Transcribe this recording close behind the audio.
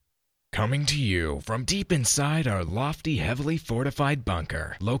Coming to you from deep inside our lofty, heavily fortified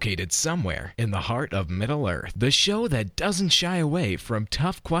bunker, located somewhere in the heart of Middle Earth, the show that doesn't shy away from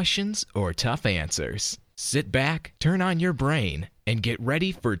tough questions or tough answers. Sit back, turn on your brain, and get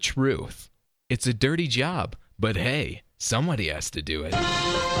ready for truth. It's a dirty job, but hey, somebody has to do it.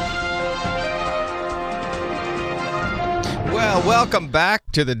 Well, welcome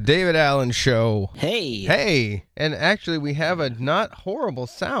back to the David Allen Show. Hey. Hey. And actually, we have a not horrible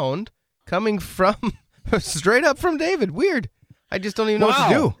sound coming from, straight up from David. Weird. I just don't even know what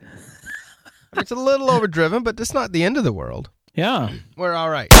to do. It's a little overdriven, but it's not the end of the world. Yeah. We're all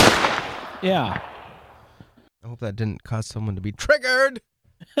right. Yeah. I hope that didn't cause someone to be triggered.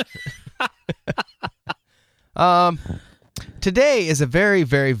 Today is a very,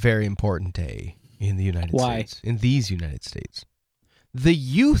 very, very important day in the United States. In these United States. The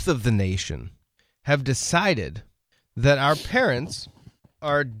youth of the nation have decided that our parents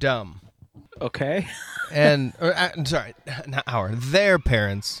are dumb. Okay. And, I'm sorry, not their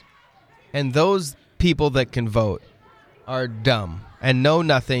parents and those people that can vote are dumb and know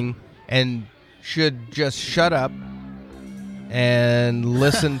nothing and should just shut up and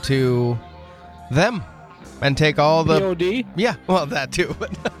listen to them and take all the... POD? Yeah, well, that too.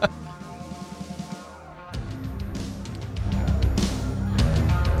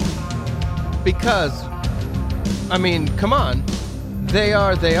 Because, I mean, come on. They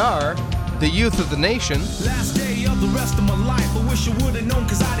are the youth of the nation. Last day of the rest of my life, I wish I would have known,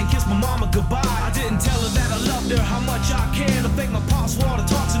 cause I didn't kiss my mama goodbye. I didn't tell her that I loved her, how much I cared. I thank my pops for all the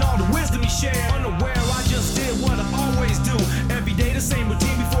talks and all the wisdom he shared. Unaware, I just did what I always do. Every day the same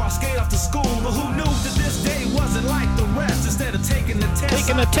routine before I skate off to school. But who knew that this day wasn't like the rest? Instead of taking the test,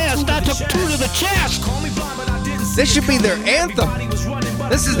 I took two to the chest. Call me blind, but I didn't see This should be their anthem.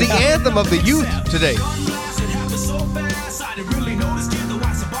 This is the anthem of the youth today.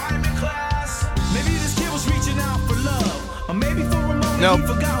 Nope. He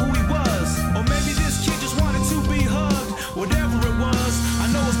forgot who he was. Or maybe this kid just wanted to be hugged. Whatever it was, I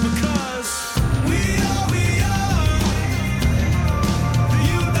know it's because we are the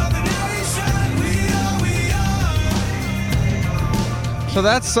youth of the nation. We are. So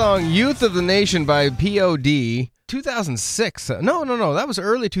that song, Youth of the Nation by POD, 2006. No, that was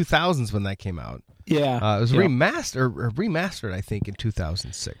early 2000s when that came out. Yeah. It was remastered, I think, in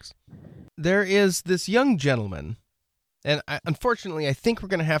 2006. There is this young gentleman, and unfortunately, I think we're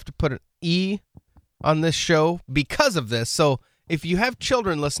going to have to put an E on this show because of this. So if you have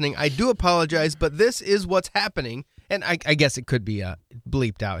children listening, I do apologize, but this is what's happening. And I guess it could be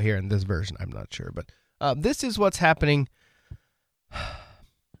bleeped out here in this version. I'm not sure. But this is what's happening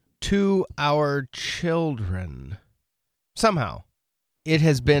to our children. Somehow, it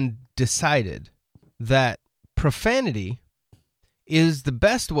has been decided that profanity is the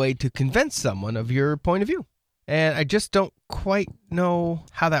best way to convince someone of your point of view. And I just don't quite know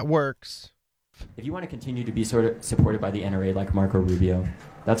how that works. If you want to continue to be sort of supported by the NRA like Marco Rubio,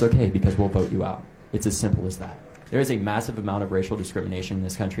 that's okay because we'll vote you out. It's as simple as that. There is a massive amount of racial discrimination in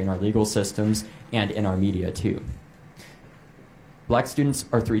this country, in our legal systems, and in our media too. Black students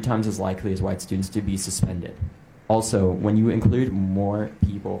are 3 times as likely as white students to be suspended. Also, when you include more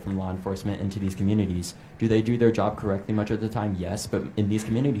people from law enforcement into these communities, do they do their job correctly much of the time? Yes, but in these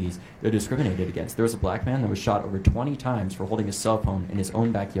communities, they're discriminated against. There was a black man that was shot over 20 times for holding a cell phone in his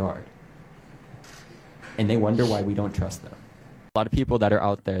own backyard. And they wonder why we don't trust them. A lot of people that are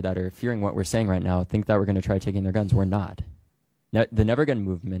out there that are fearing what we're saying right now think that we're going to try taking their guns. We're not. The Never Gun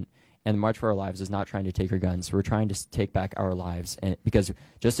movement and the March for Our Lives is not trying to take your guns. We're trying to take back our lives. And because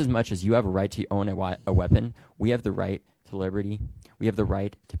just as much as you have a right to own a weapon, we have the right to liberty, we have the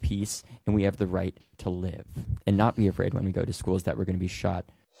right to peace, and we have the right to live. And not be afraid when we go to schools that we're going to be shot.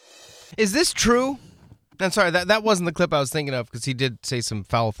 Is this true? I'm sorry, that wasn't the clip I was thinking of because he did say some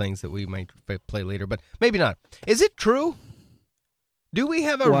foul things that we might play later, but maybe not. Is it true? Do we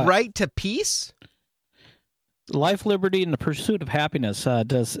have a right to peace? Life, liberty, and the pursuit of happiness.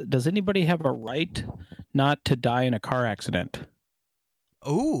 Does anybody have a right not to die in a car accident?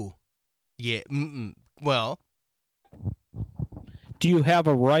 Oh, yeah. Well, do you have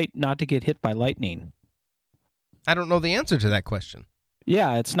a right not to get hit by lightning? I don't know the answer to that question.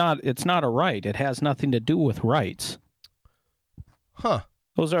 Yeah, it's not a right. It has nothing to do with rights. Huh.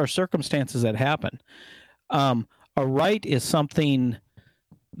 Those are circumstances that happen. A right is something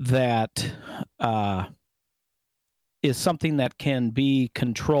that can be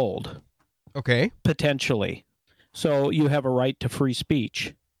controlled. Okay. Potentially. So you have a right to free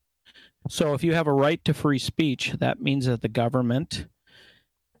speech. So if you have a right to free speech, that means that the government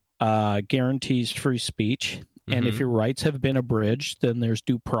guarantees free speech, And if Mhm. your rights have been abridged, then there's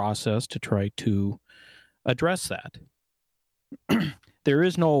due process to try to address that. There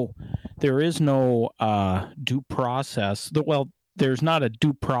is no due process. Well, there's not a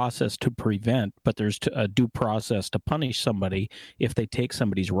due process to prevent, but there's a due process to punish somebody if they take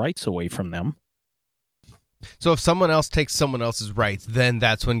somebody's rights away from them. So if someone else takes someone else's rights, then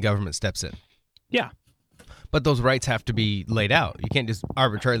that's when government steps in. Yeah. But those rights have to be laid out. You can't just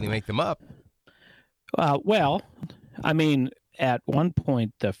arbitrarily make them up. Well, I mean, at one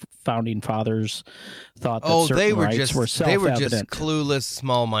point, the founding fathers thought that certain they were rights just were they were self-evident. just clueless,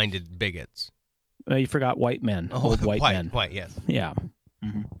 small-minded bigots. You forgot white men, old white men. White, yes. Yeah.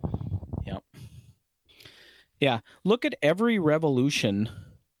 Mm-hmm. Yep. Yeah. Look at every revolution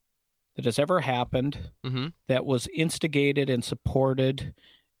that has ever happened Mm-hmm. that was instigated and supported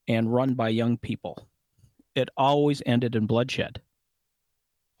and run by young people. It always ended in bloodshed.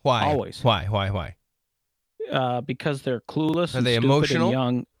 Why? Always. Why? Because they're clueless Are and they stupid emotional? and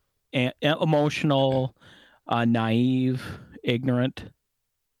young, and emotional, naive, ignorant.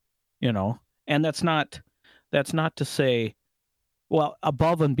 And that's not to say, well,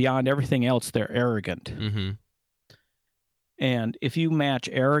 above and beyond everything else, they're arrogant. Mm-hmm. And if you match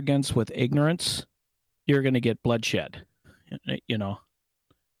arrogance with ignorance, you're going to get bloodshed.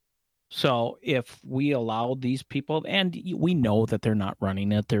 So if we allow these people, and we know that they're not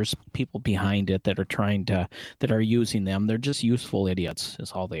running it, there's people behind it that are using them. They're just useful idiots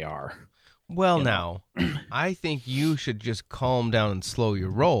is all they are. Well, You now, I think you should just calm down and slow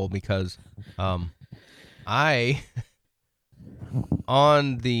your roll because I,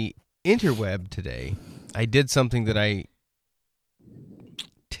 on the interweb today, I did something that I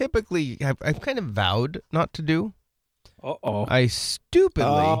typically I've kind of vowed not to do. Uh-oh. I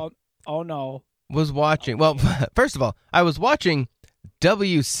stupidly Oh, no. was watching. Well, first of all, I was watching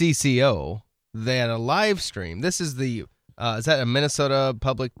WCCO. They had a live stream. This is the is that a Minnesota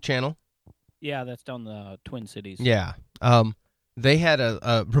public channel? Yeah, that's down the Twin Cities. Yeah. They had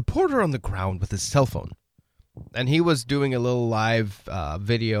a reporter on the ground with his cell phone, and he was doing a little live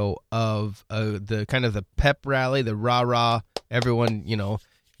video of the kind of the pep rally, the rah-rah, everyone,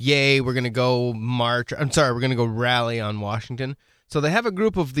 yay, we're going to go march. I'm sorry, we're going to go rally on Washington. So they have a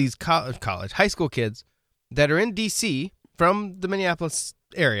group of these high school kids that are in D.C. from the Minneapolis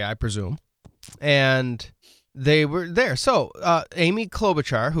area, I presume, and they were there. So Amy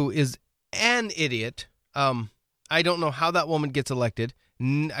Klobuchar, who is an idiot, I don't know how that woman gets elected.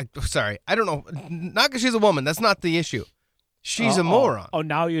 Sorry, I don't know. Not because she's a woman. That's not the issue. She's a moron. Oh,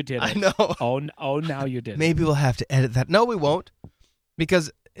 now you did it. I know. Oh, now you did it. Maybe we'll have to edit that. No, we won't,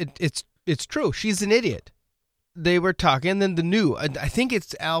 because it's true. She's an idiot. They were talking, and then I think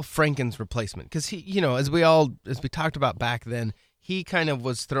it's Al Franken's replacement, because he, as we talked about back then, he kind of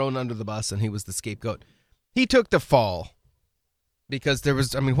was thrown under the bus, and he was the scapegoat. He took the fall because there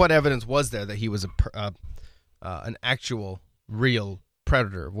was, what evidence was there that he was an actual, real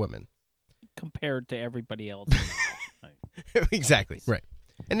predator of women? Compared to everybody else. Exactly, right.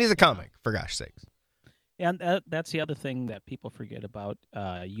 And he's a comic, for gosh sakes. And that's the other thing that people forget about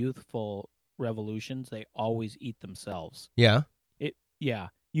youthful revolutions. They always eat themselves. Yeah.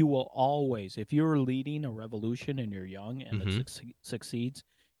 You will always, if you're leading a revolution and you're young and it succeeds,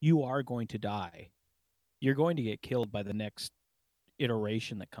 you are going to die. You're going to get killed by the next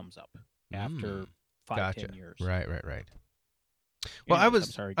iteration that comes up after 5-10 years. Right. Well, Anyways,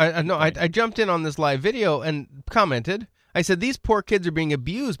 I'm sorry. I jumped in on this live video and commented. I said, these poor kids are being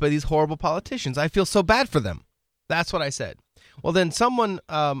abused by these horrible politicians. I feel so bad for them. That's what I said. Well, then someone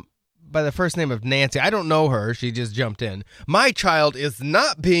by the first name of Nancy, I don't know her, she just jumped in. My child is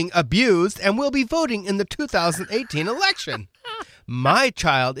not being abused and will be voting in the 2018 election. My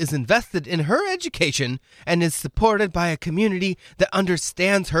child is invested in her education and is supported by a community that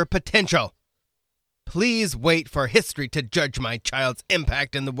understands her potential. Please wait for history to judge my child's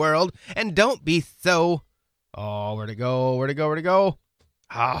impact in the world, and don't be so... Oh, where to go?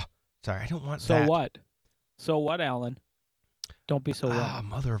 Ah, sorry, I don't want that. So what, Alan? Don't be so what? Ah,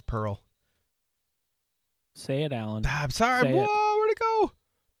 mother of pearl. Say it, Alan. I'm sorry. Say Whoa, it. where to go?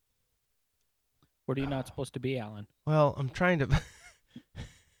 What are you not supposed to be, Alan? Well, I'm trying to...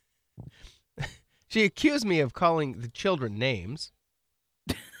 She accused me of calling the children names.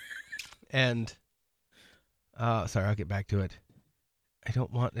 And... sorry, I'll get back to it. I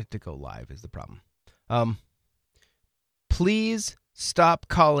don't want it to go live is the problem. Please stop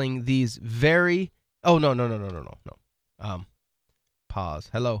calling these very... Oh, no. Pause.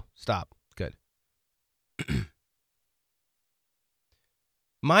 Hello. Stop. Good.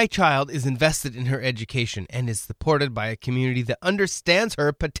 My child is invested in her education and is supported by a community that understands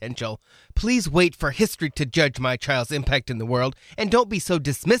her potential. Please wait for history to judge my child's impact in the world, and don't be so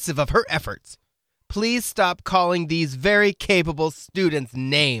dismissive of her efforts. Please stop calling these very capable students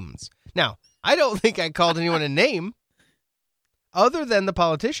names. Now, I don't think I called anyone a name other than the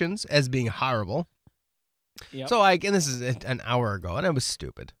politicians as being horrible. Yep. So and this is an hour ago, and I was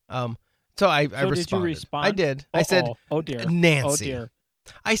stupid. So I responded. Did you respond? I did. I said, "Oh dear, Nancy." Oh dear.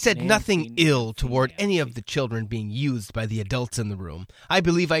 I said Nancy, nothing ill Nancy, toward any of Nancy. the children being used by the adults in the room. I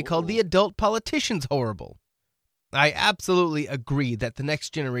believe I called the adult politicians horrible. I absolutely agree that the next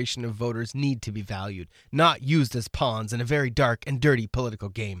generation of voters need to be valued, not used as pawns in a very dark and dirty political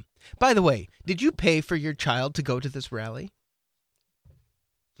game. By the way, did you pay for your child to go to this rally?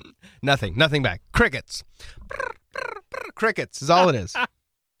 Nothing back. Crickets. Crickets is all it is.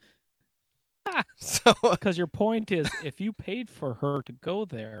 So, Because your point is, if you paid for her to go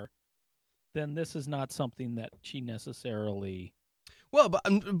there, then this is not something that she necessarily. well, but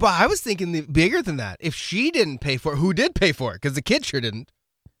I was thinking bigger than that. If she didn't pay for it, who did pay for it? Because the kid sure didn't.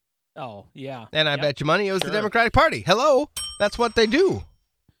 Oh yeah. And I Yep. bet you money it was the Sure. Democratic Party. Hello? That's what they do.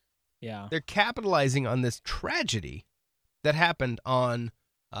 Yeah. They're capitalizing on this tragedy that happened on,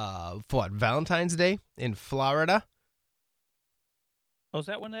 Valentine's Day in Florida? Oh, is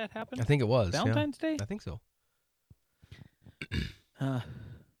that when that happened? I think it was. yeah. Valentine's Day. I think so. So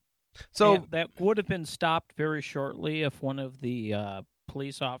So, that would have been stopped very shortly if one of the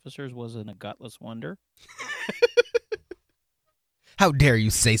police officers was in a gutless wonder. how dare you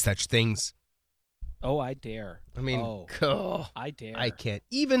say such things? Oh, I dare. I mean, Oh, I dare. I can't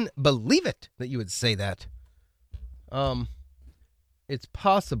even believe it that you would say that. It's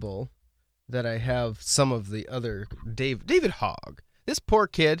possible that I have some of the other David Hogg. This poor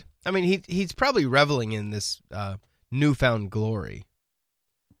kid. I mean, he's probably reveling in this newfound glory.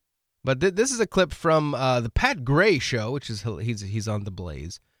 But this is a clip from the Pat Gray show, which is he's on the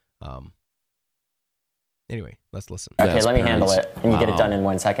Blaze. Anyway, let's listen. Okay, let me handle it, and you get it done in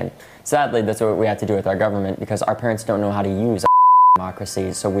 1 second. Sadly, that's what we have to do with our government because our parents don't know how to use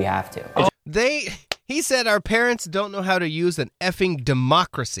democracy, so we have to. He said our parents don't know how to use an effing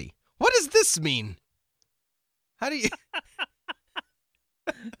democracy. What does this mean? How do you?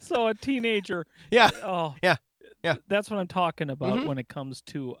 So a teenager. Yeah. Oh. Yeah. That's what I'm talking about Mhm. when it comes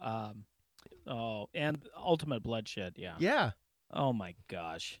to and ultimate bloodshed. Yeah. Yeah. Oh my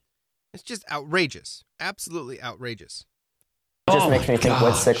gosh. It's just outrageous. Absolutely outrageous. It just Oh makes my me think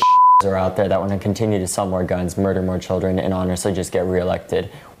what sick are out there that want to continue to sell more guns, murder more children, and honestly just get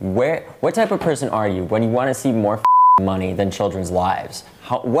reelected. What type of person are you when you want to see more money than children's lives?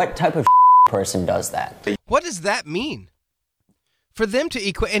 What type of person does that? What does that mean? For them to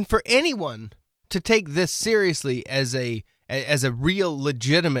equate, and for anyone to take this seriously as a real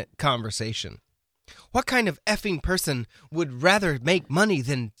legitimate conversation. What kind of effing person would rather make money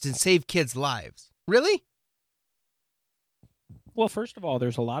than save kids' lives? Really? Well, first of all,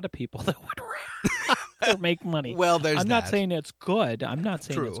 there's a lot of people that would rather make money. Well, there's I'm not that. saying it's good. I'm not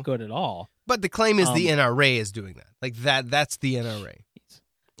saying it's True. good at all. But the claim is the NRA is doing that. Like that's the NRA.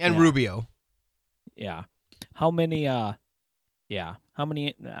 And Yeah. Rubio. Yeah. How many I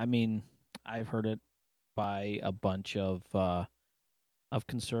mean, I've heard it by a bunch of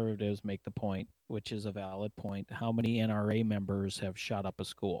conservatives make the point, which is a valid point. How many NRA members have shot up a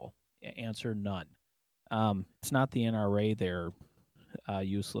school? Answer: none. It's not the NRA, they're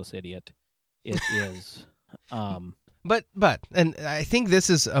useless idiot. It is But and I think this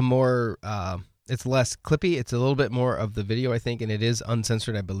is a more it's less clippy. It's a little bit more of the video, I think, and it is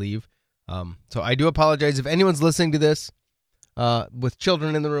uncensored, I believe. So I do apologize if anyone's listening to this with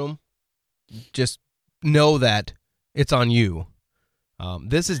children in the room. Just know that it's on you.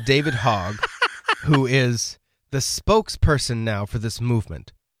 This is David Hogg, who is the spokesperson now for this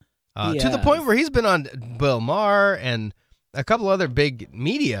movement. To the point where he's been on Bill Maher and a couple other big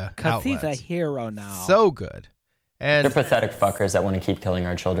media outlets. he's a hero now. So good. And They're pathetic fuckers that want to keep killing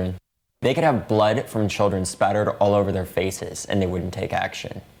our children. They could have blood from children spattered all over their faces and they wouldn't take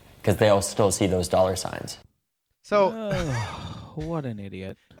action because they'll still see those dollar signs. so What an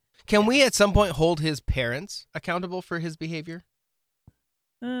idiot. can we at some point hold his parents accountable for his behavior?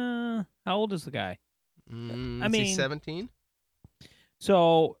 How old is the guy? I Is he mean- 17?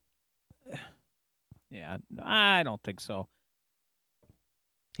 So, yeah, I don't think so.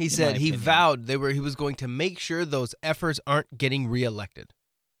 He in said my he opinion. vowed he was going to make sure those effers aren't getting reelected.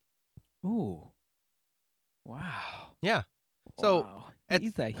 Ooh. Wow. Yeah. So Wow. at-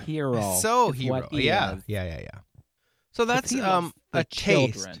 he's a hero. So is hero. what he Yeah. is. Yeah. So that's he loves a the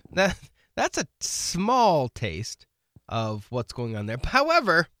taste. children. That's a small taste of what's going on there.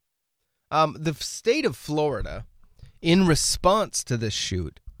 However, the state of Florida, in response to this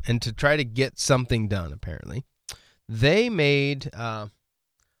shoot and to try to get something done, apparently, they made a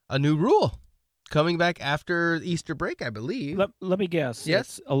new rule coming back after Easter break, I believe. Let me guess.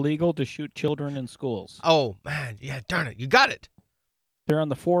 Yes? It's illegal to shoot children in schools. Oh, man. Yeah, darn it. You got it. They're on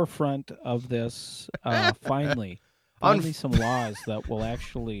the forefront of this. Finally some laws that will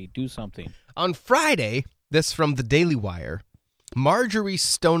actually do something. On Friday, this from the Daily Wire, Marjorie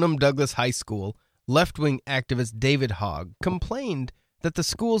Stoneham Douglas High School left-wing activist David Hogg complained that the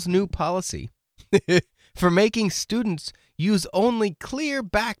school's new policy for making students use only clear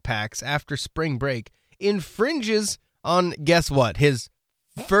backpacks after spring break infringes on, guess what, his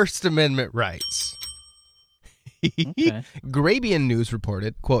First Amendment rights. Okay. Grabian News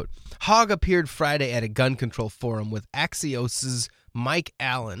reported, quote, Hogg appeared Friday at a gun control forum with Axios' Mike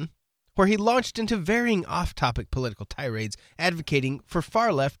Allen, where he launched into varying off-topic political tirades advocating for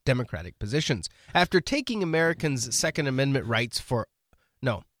far-left Democratic positions. After attacking Americans' Second Amendment rights for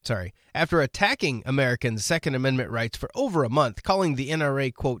over a month, calling the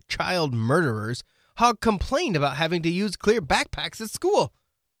NRA, quote, child murderers, Hogg complained about having to use clear backpacks at school.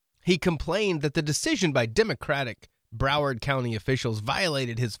 He complained that the decision by Democratic Broward County officials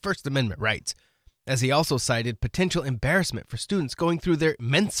violated his First Amendment rights, as he also cited potential embarrassment for students going through their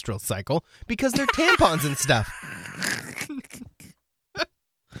menstrual cycle because they're tampons and stuff.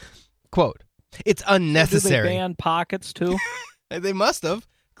 Quote, it's unnecessary. Do they ban pockets too? They must have.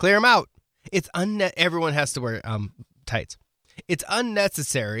 Clear them out. Everyone has to wear tights. It's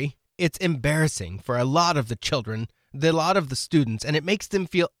unnecessary. It's embarrassing for a lot of the children, a lot of the students, and it makes them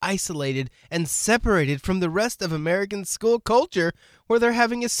feel isolated and separated from the rest of American school culture, where they're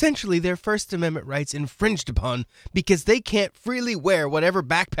having essentially their First Amendment rights infringed upon because they can't freely wear whatever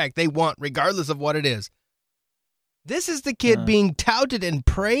backpack they want, regardless of what it is. This is the kid being touted and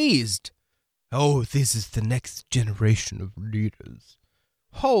praised. Oh, this is the next generation of leaders.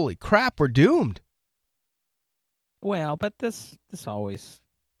 Holy crap, we're doomed. Well, but this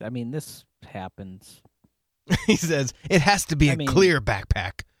happens. He says, it has to be clear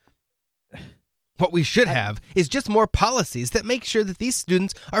backpack. What we should have is just more policies that make sure that these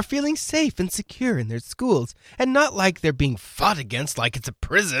students are feeling safe and secure in their schools, and not like they're being fought against like it's a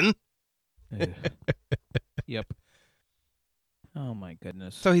prison. Yep. Oh, my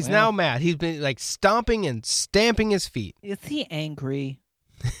goodness. So he's now mad. He's been like stomping and stamping his feet. Is he angry?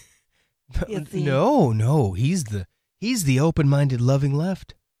 No. He's the open-minded, loving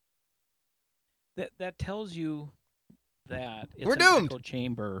left. That tells you that it's we're an doomed. Echo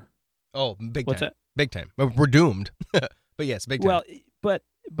chamber. Oh, big What's time. that? Big time. We're doomed. But yes, big time. Well,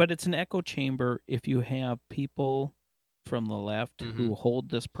 but it's an echo chamber if you have people from the left who hold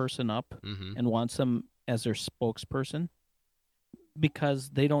this person up and wants them as their spokesperson,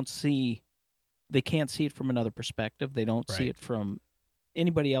 because they can't see it from another perspective. They don't see it from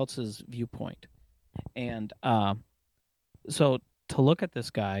anybody else's viewpoint. And so to look at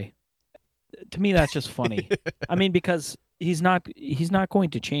this guy, to me, that's just funny. I mean, because he's not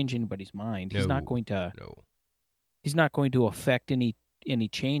going to change anybody's mind. He's not going to affect any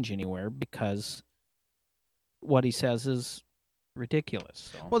change anywhere, because what he says is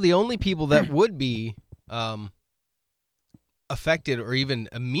ridiculous. So. Well, the only people that would be affected or even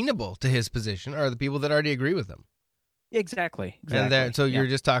amenable to his position are the people that already agree with him. Exactly. And so you're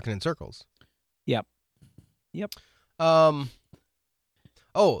just talking in circles. Yep.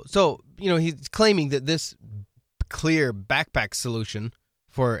 So, he's claiming that this clear backpack solution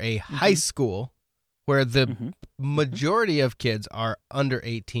for a high school where the majority of kids are under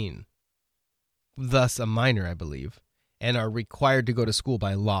 18, thus a minor, I believe, and are required to go to school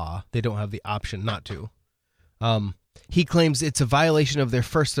by law. They don't have the option not to. He claims it's a violation of their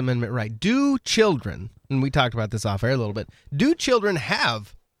First Amendment right. Do children, and we talked about this off air a little bit, do children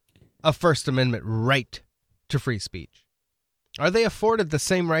have a First Amendment right to free speech? Are they afforded the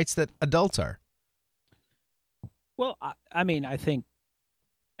same rights that adults are? Well, I mean, I think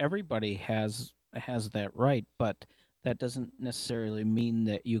everybody has that right, but that doesn't necessarily mean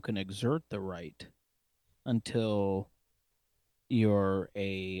that you can exert the right until you're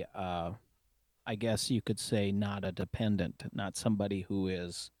I guess you could say, not a dependent, not somebody who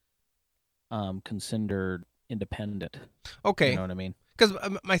is considered independent. Okay. You know what I mean? Because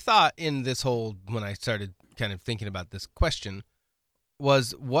my thought in this whole, when I started kind of thinking about this question,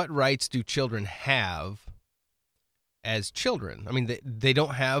 was what rights do children have as children? I mean, they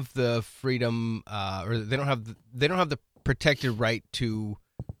don't have the freedom, or they don't have the protected right to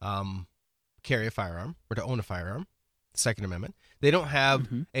carry a firearm or to own a firearm. Second Amendment. They don't have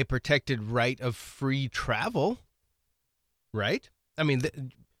a protected right of free travel. right? I mean,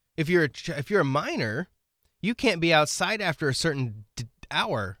 if you're a minor, you can't be outside after a certain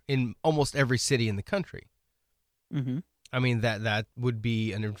hour in almost every city in the country. Mm-hmm. I mean, that would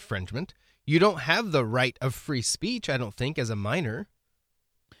be an infringement. You don't have the right of free speech, I don't think, as a minor.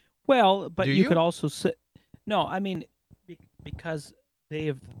 Well, but Do you you? could also say no. I mean, because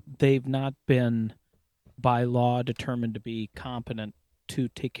they've not been by law determined to be competent to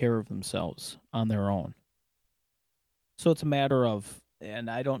take care of themselves on their own. So it's a matter of, and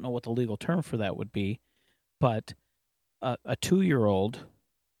I don't know what the legal term for that would be, but a 2-year-old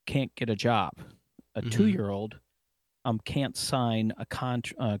can't get a job. A 2-year-old can't sign a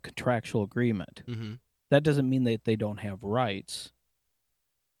contractual agreement. Mm-hmm. That doesn't mean that they don't have rights.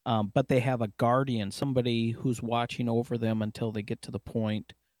 But they have a guardian, somebody who's watching over them until they get to the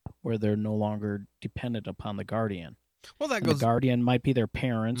point where they're no longer dependent upon the guardian. Well, that And goes. the guardian might be their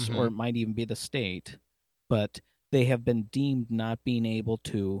parents, Mhm. or it might even be the state, but they have been deemed not being able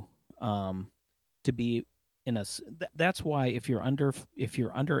to be in a. That's why if you're under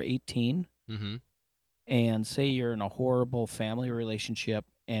 18 Mm-hmm. and say you're in a horrible family relationship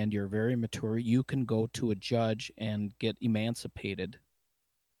and you're very mature, you can go to a judge and get emancipated,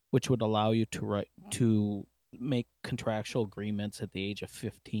 which would allow you to make contractual agreements at the age of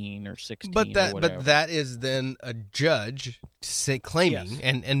 15 or 16 or whatever. But that is then a judge claiming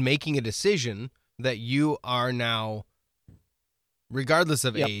Yes. and making a decision that you are now, regardless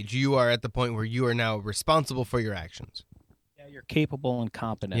of Yep. age, you are at the point where you are now responsible for your actions. Yeah, you're capable and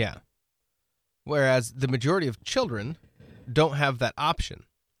competent. Yeah. Whereas the majority of children don't have that option.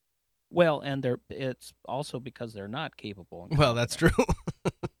 Well, and it's also because they're not capable. And Well, that's competent.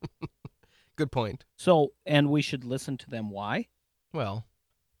 true. Good point. So, and we should listen to them. Why? Well,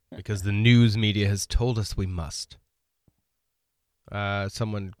 because the news media has told us we must.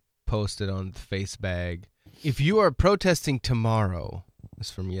 Someone posted on Facebag, if you are protesting tomorrow, this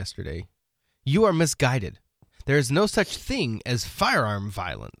is from yesterday, you are misguided. There is no such thing as firearm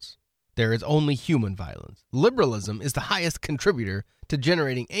violence. There is only human violence. Liberalism is the highest contributor to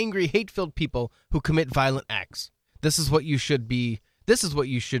generating angry, hate-filled people who commit violent acts. This is what you should be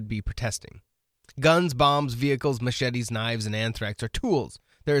protesting. Guns, bombs, vehicles, machetes, knives, and anthrax are tools.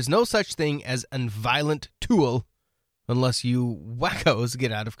 There is no such thing as a violent tool unless you wackos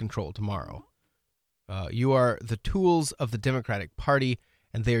get out of control tomorrow. You are the tools of the Democratic Party,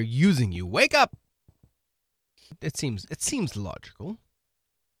 and they are using you. Wake up! It seems logical.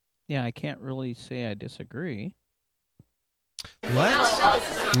 Yeah, I can't really say I disagree.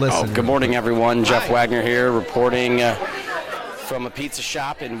 Let's listen. Good morning, everyone. Jeff Wagner here, reporting from a pizza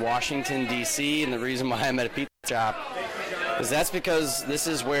shop in Washington, D.C. And the reason why I'm at a pizza shop is that's because this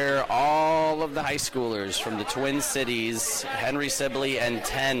is where all of the high schoolers from the Twin Cities, Henry Sibley, and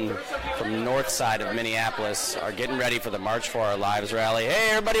 10 from the north side of Minneapolis are getting ready for the March for Our Lives rally. Hey,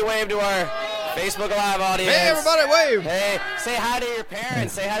 everybody wave to our Facebook Live audience. Hey, everybody, wave! Hey, say hi to your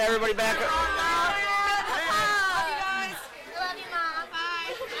parents. Say hi to everybody back.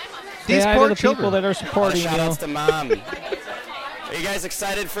 These Say hi poor to the children. people that are supporting Shout you. outs to Mom. Are you guys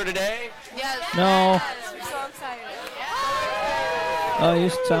excited for today? No. I'm so excited. Oh,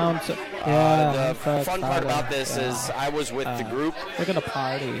 you sound so. Yeah. The fun part about this is I was with the group. They're gonna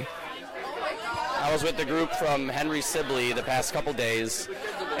party. I was with the group from Henry Sibley the past couple days,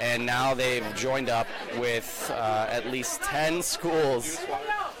 and now they've joined up with at least 10 schools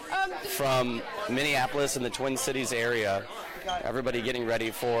from Minneapolis and the Twin Cities area. Everybody getting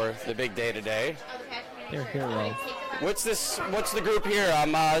ready for the big day today. They're heroes. What's the group here?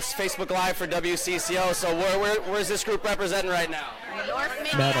 I'm Facebook Live for WCCO. So where's this group representing right now? North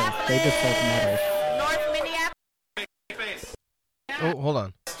Metal. Minneapolis. They just said metal. North Minneapolis. Oh, hold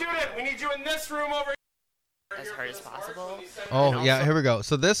on. Student, we need you in this room over As hard as possible. Oh, yeah, here we go.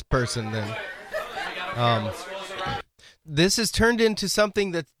 So this person then, this has turned into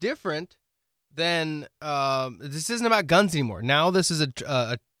something that's different than, this isn't about guns anymore. Now this is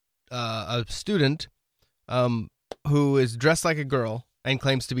a student who is dressed like a girl and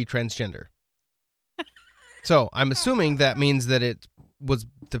claims to be transgender. So I'm assuming that means that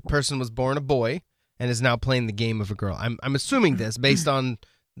the person was born a boy and is now playing the game of a girl. I'm assuming this based on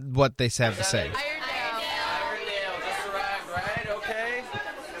what they have to say. Irondale, just arrived, right? Okay.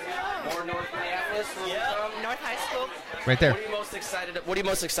 More North Minneapolis. North High School. Right there. What are you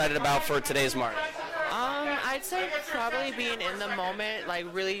most excited about for today's march? I'd say probably being in the moment, like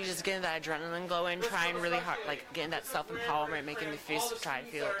really just getting that adrenaline going, trying really hard, like getting that self-empowerment, making me try to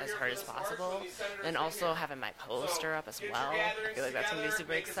feel as hard as possible, and also having my poster up as well. I feel like that's going to be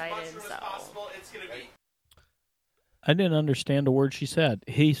super exciting, so. I didn't understand a word she said.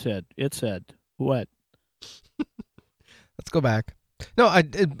 He said. It said. What? Let's go back. No,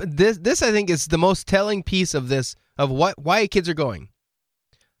 this I think is the most telling piece of this of why kids are going.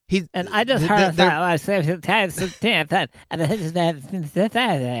 And I just heard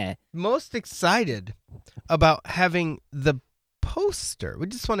most excited about having the poster. We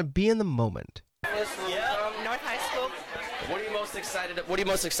just want to be in the moment. North High School. What are you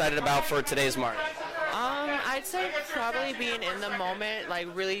most excited about for today's march? I'd say probably being in the moment, like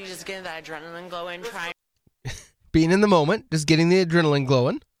really just getting that adrenaline going, trying Being in the moment, just getting the adrenaline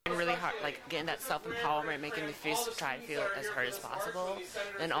glowing. really hard, like getting that self-empowerment, making the face try to feel as hard as possible,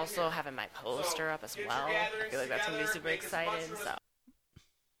 and also having my poster up as well. I feel like that's gonna be super exciting. So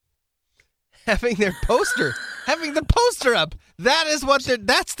Having the poster up. That is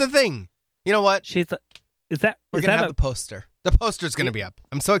that's the thing. You know what? We're We're gonna have the poster. The poster's gonna be up.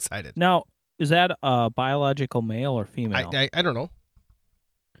 I'm so excited. Now, is that a biological male or female? I don't know.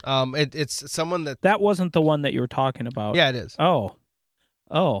 It's someone that wasn't the one that you were talking about. Yeah, it is.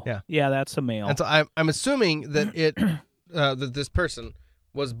 Oh, yeah, that's a male. And so I'm assuming that that this person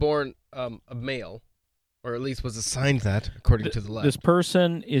was born a male, or at least was assigned that according to the left. This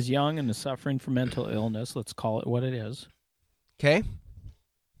person is young and is suffering from mental illness. Let's call it what it is. Okay.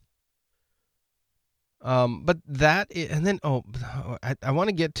 But and then I want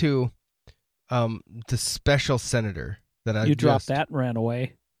to get to the special senator that you dropped that and ran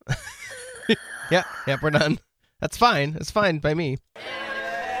away. Yeah, we're done. That's fine. It's fine by me.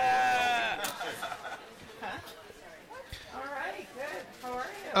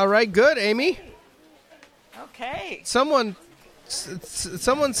 All right, good, Amy. Okay. Someone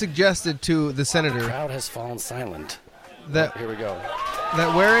suggested to the senator. The crowd has fallen silent. Here we go.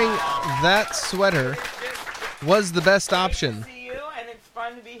 That wearing that sweater was the best option. See you, and it's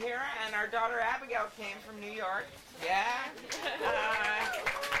fun to be here. And our daughter Abigail came from New York. Yeah.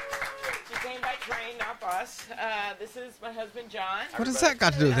 She came by train, not bus. This is my husband John. What does that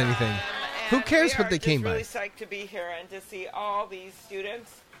got to do with anything? Who cares what they came by? I'm really psyched to be here and to see all these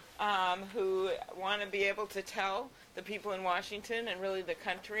students who want to be able to tell the people in Washington and really the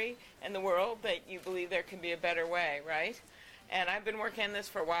country and the world that you believe there can be a better way, right? And I've been working on this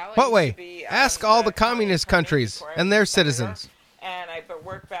for a while. What way? Ask all the communist countries and their citizens. And I've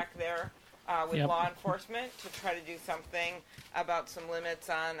worked back there with law enforcement to try to do something about some limits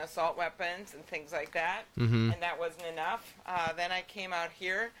on assault weapons and things like that. Mm-hmm. And that wasn't enough. Then I came out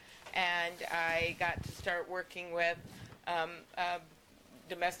here and I got to start working with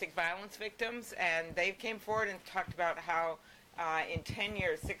domestic violence victims, and they came forward and talked about how in 10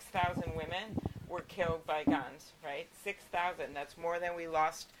 years 6,000 women were killed by guns, right? 6,000. That's more than we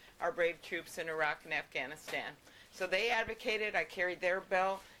lost our brave troops in Iraq and Afghanistan. So they advocated, I carried their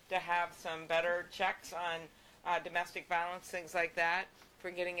bill to have some better checks on domestic violence, things like that,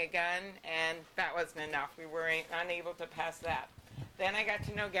 for getting a gun, and that wasn't enough. We were unable to pass that. Then I got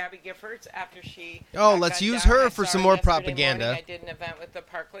to know Gabby Giffords after she let's use her for some more propaganda. Morning, I did an event with the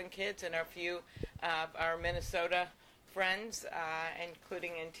Parkland kids and a few of our Minnesota friends,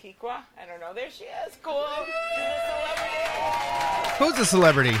 including Antigua. I don't know. There she is. Cool. She's a celebrity. Who's a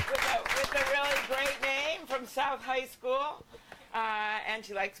celebrity? With a really great name from South High School. And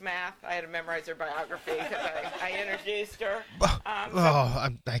she likes math. I had to memorize her biography because I introduced her.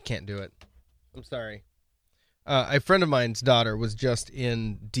 I can't do it. I'm sorry. A friend of mine's daughter was just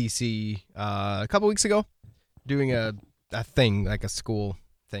in D.C. A couple weeks ago doing a thing, like a school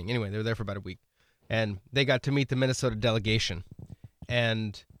thing. Anyway, they were there for about a week. And they got to meet the Minnesota delegation.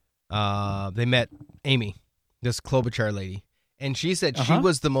 And they met Amy, this Klobuchar lady. And she said she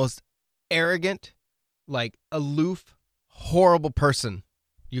was the most arrogant, like aloof, horrible person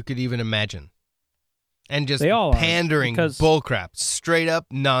you could even imagine. And just pandering bullcrap, straight up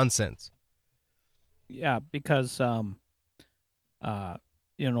nonsense. Yeah, because the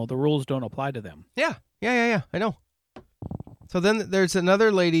rules don't apply to them. Yeah. I know. So then there's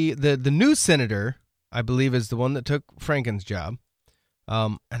another lady, the new senator, I believe, is the one that took Franken's job.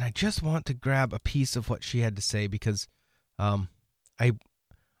 And I just want to grab a piece of what she had to say because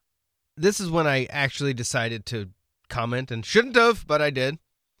this is when I actually decided to comment and shouldn't have, but I did.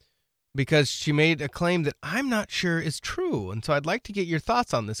 Because she made a claim that I'm not sure is true. And so I'd like to get your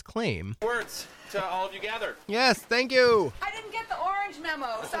thoughts on this claim. Words to all of you gathered. Yes, thank you. I didn't get the orange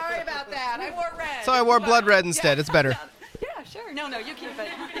memo. Sorry about that. I wore red. So I wore blood red instead. It's better. Yeah, sure. No, you keep it.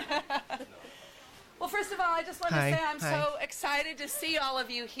 Well, first of all, I just want to say I'm so excited to see all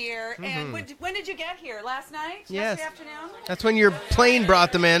of you here. Mm-hmm. And when did you get here? Last night? Yes. Yesterday afternoon? That's when your plane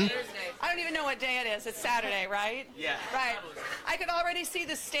brought them in. I don't even know what day it is. It's Saturday, right? Yeah. Right. I could already see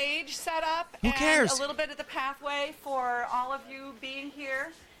the stage set up. Who cares? And a little bit of the pathway for all of you being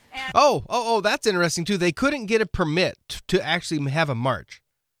here. And Oh, that's interesting, too. They couldn't get a permit to actually have a march.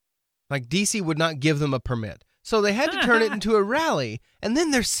 Like, D.C. would not give them a permit. So they had to turn it into a rally. And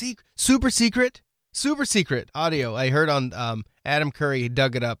then there's super secret audio. I heard on Adam Curry, he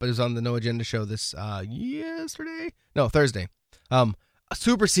dug it up. It was on the No Agenda show this Thursday.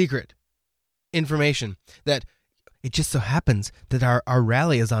 Super secret information that it just so happens that our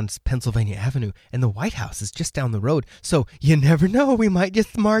rally is on Pennsylvania Avenue and the White House is just down the road. So you never know. We might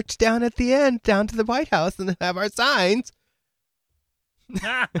just march down at the end, down to the White House and have our signs.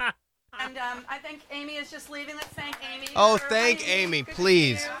 And I think Amy is just leaving. Let's thank Amy. Oh, thank Amy,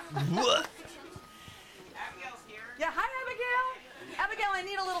 please. Yeah, hi, Abigail. Abigail, I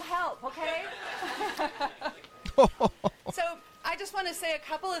need a little help, okay? So I just want to say a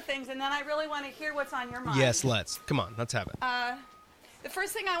couple of things, and then I really want to hear what's on your mind. Yes, let's. Come on, let's have it. The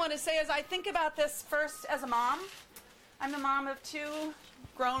first thing I want to say is I think about this first as a mom. I'm the mom of two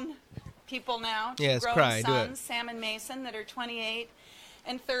grown people now. Two yes, grown cry, sons, do it. Sam and Mason, that are 28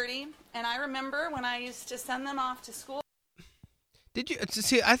 and 30. And I remember when I used to send them off to school. Did you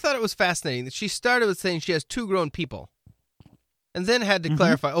see? I thought it was fascinating that she started with saying she has two grown people, and then had to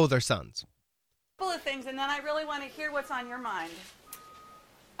clarify, they're sons. A couple of things, and then I really want to hear what's on your mind.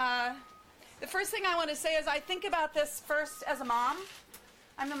 The first thing I want to say is I think about this first as a mom.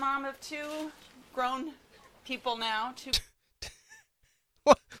 I'm the mom of two grown people now.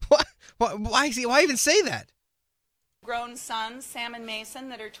 What? Why even say that? Grown sons, Sam and Mason,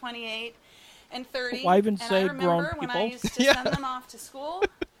 that are 28 and 30. Why even and say I grown remember when I people? used to send them off to school,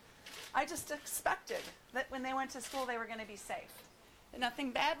 I just expected that when they went to school they were going to be safe. That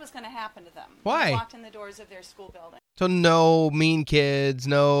nothing bad was going to happen to them. Why? When they walked in the doors of their school building. So no mean kids,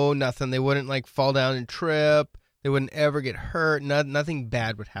 no nothing. They wouldn't like fall down and trip. They wouldn't ever get hurt. Nothing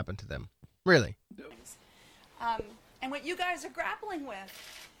bad would happen to them. Really. And what you guys are grappling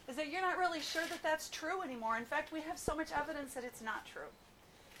with is that you're not really sure that that's true anymore. In fact, we have so much evidence that it's not true.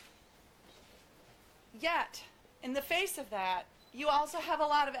 Yet, in the face of that, you also have a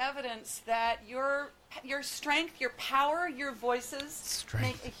lot of evidence that your strength, your power, your voices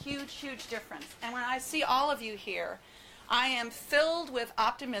make a huge, huge difference. And when I see all of you here, I am filled with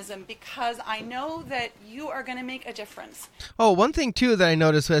optimism because I know that you are going to make a difference. Oh, one thing, too, that I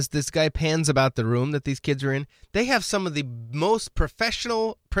noticed as this guy pans about the room that these kids are in, they have some of the most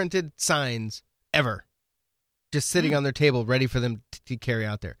professional printed signs ever just sitting on their table ready for them to carry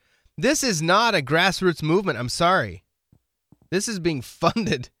out there. This is not a grassroots movement. I'm sorry. This is being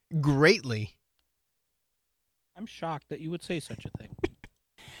funded greatly. I'm shocked that you would say such a thing.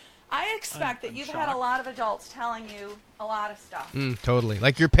 I expect that you've had a lot of adults telling you a lot of stuff. Totally.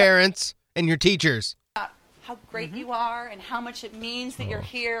 Like your parents and your teachers. How great you are and how much it means that you're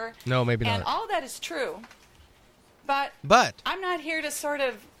here. No, maybe not. And all that is true. But I'm not here to sort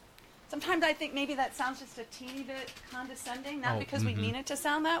of... Sometimes I think maybe that sounds just a teeny bit condescending, not because we mean it to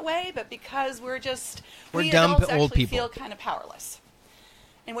sound that way, but because we're we dumb adults old actually people. feel kind of powerless.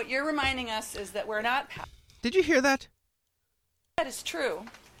 And what you're reminding us is that we're not powerless. Did you hear that? That is true.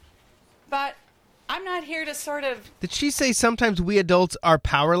 But I'm not here to sort of... Did she say sometimes we adults are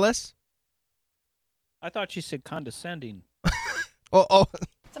powerless? I thought she said condescending.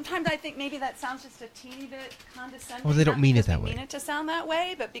 Sometimes I think maybe that sounds just a teeny bit condescending. Well, they don't mean it that We way. mean it to sound that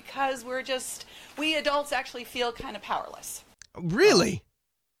way, but because we adults actually feel kind of powerless. Really?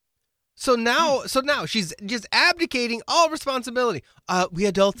 So now she's just abdicating all responsibility. We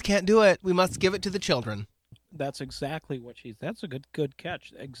adults can't do it. We must give it to the children. That's exactly what that's a good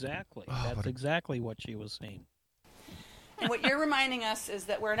catch. Exactly. That's exactly what she was saying. And what you're reminding us is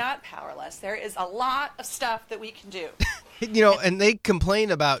that we're not powerless. There is a lot of stuff that we can do. And they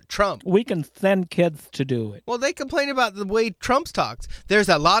complain about Trump. We can send kids to do it. Well, they complain about the way Trump talks. There's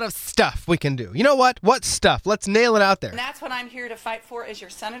a lot of stuff we can do. You know what? What stuff? Let's nail it out there. And that's what I'm here to fight for as your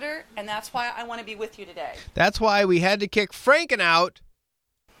senator, and that's why I want to be with you today. That's why we had to kick Franken out.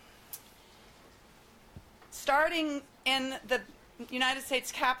 Starting in the United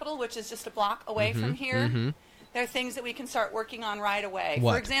States Capitol, which is just a block away from here, there are things that we can start working on right away.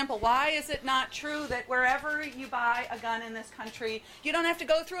 What? For example, why is it not true that wherever you buy a gun in this country, you don't have to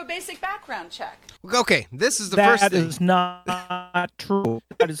go through a basic background check? Okay, this is the first thing. That is not true.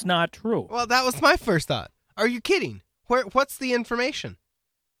 That is not true. Well, that was my first thought. Are you kidding? What's the information?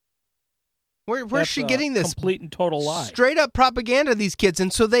 Where's she getting this? Complete and total lie. Straight up propaganda, these kids.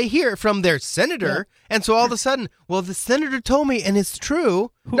 And so they hear it from their senator. Yeah. And so all of a sudden, well, the senator told me, and it's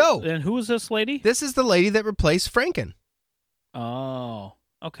true. No. And who is this lady? This is the lady that replaced Franken. Oh,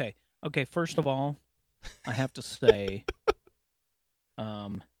 okay. Okay, first of all, I have to say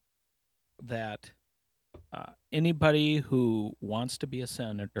that anybody who wants to be a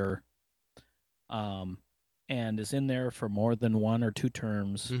senator and is in there for more than 1 or 2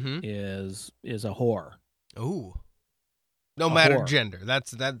 terms is a whore. Ooh. No matter gender.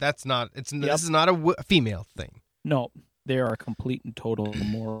 That's not this is not a female thing. No, they are a complete and total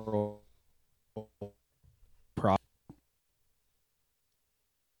moral problem.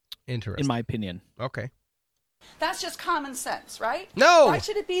 Interesting. In my opinion. Okay. That's just common sense, right? No. Why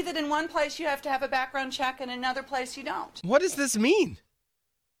should it be that in one place you have to have a background check and in another place you don't? What does this mean?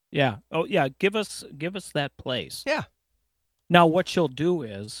 Yeah. Oh, yeah. Give us that place. Yeah. Now, what she'll do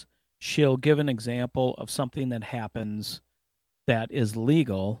is she'll give an example of something that happens that is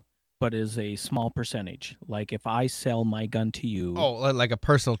legal, but is a small percentage. Like if I sell my gun to you. Oh, like a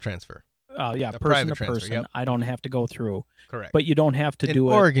personal transfer. Yeah, a person to transfer, person. yep. I don't have to go through. Correct. But you don't have to do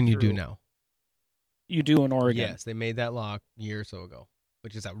it. In Oregon, you do now. You do in Oregon. Yes, they made that law a year or so ago,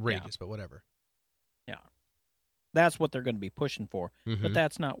 which is outrageous, but whatever. Yeah. That's what they're going to be pushing for. But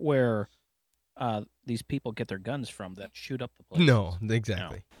that's not where these people get their guns from that shoot up the place. No,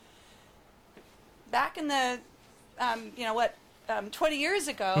 exactly. No. Back in the, 20 years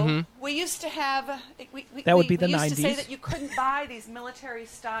ago, we used to have... that would be the 90s. We used to say that you couldn't buy these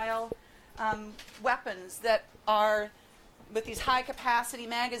military-style weapons that are... with these high-capacity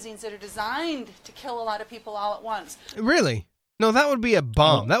magazines that are designed to kill a lot of people all at once. Really? No, that would be a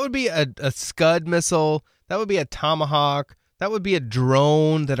bomb. That would be a Scud missile. That would be a Tomahawk. That would be a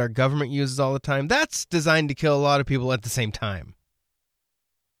drone that our government uses all the time. That's designed to kill a lot of people at the same time.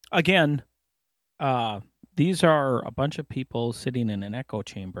 Again, these are a bunch of people sitting in an echo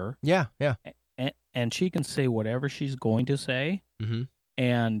chamber. Yeah. And she can say whatever she's going to say,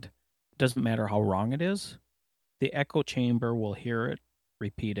 and it doesn't matter how wrong it is. The echo chamber will hear it,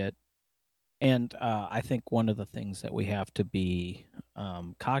 repeat it. And I think one of the things that we have to be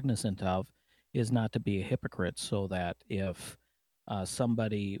cognizant of is not to be a hypocrite, so that if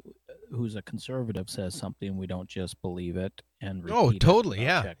somebody who's a conservative says something, we don't just believe it and repeat it. Oh, totally.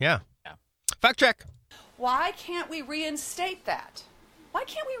 Yeah. Fact check. Why can't we reinstate that? Why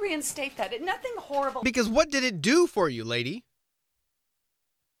can't we reinstate that? Nothing horrible. Because what did it do for you, lady?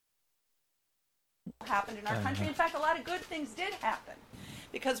 Happened in our country. In fact, a lot of good things did happen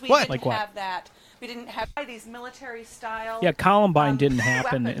because we What? didn't have that. We didn't have these military-style. Yeah, Columbine didn't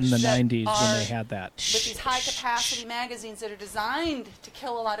happen in the weapons 90s that when are they had that. With these high-capacity magazines that are designed to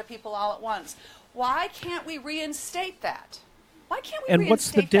kill a lot of people all at once. Why can't we reinstate that? Why can't we And reinstate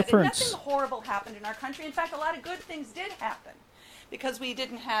what's the that? difference? Nothing horrible happened in our country. In fact, a lot of good things did happen because we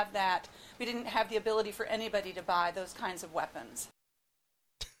didn't have that. We didn't have the ability for anybody to buy those kinds of weapons.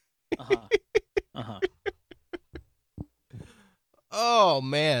 Oh,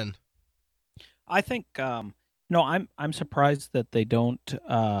 man. I think I'm surprised that they don't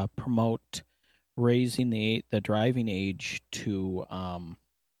promote raising the driving age to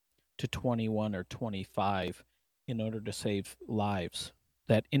 21 or 25 in order to save lives.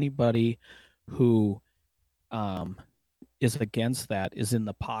 That anybody who is against that is in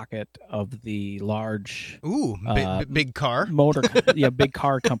the pocket of the large big car big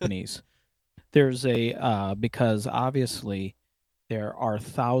car companies. There's because obviously there are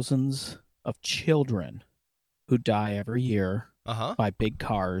thousands of children who die every year by big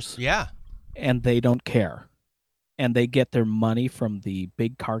cars. Yeah. And they don't care. And they get their money from the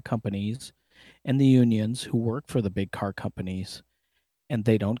big car companies and the unions who work for the big car companies, and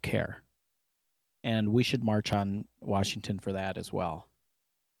they don't care. And we should march on Washington for that as well.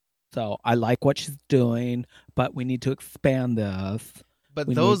 So I like what she's doing, but we need to expand this. But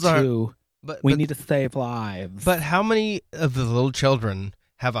we those are... we need to save lives. But how many of the little children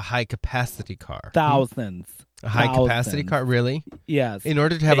have a high-capacity car? Thousands. A high-capacity car, really? Yes. In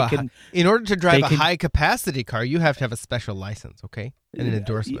order to have in order to drive a high-capacity car, you have to have a special license, okay, and an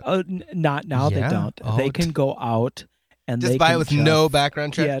endorsement. Not now. They don't. Oh, they can go out and just they buy can it with no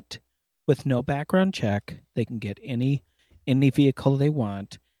background check. With no background check, they can get any vehicle they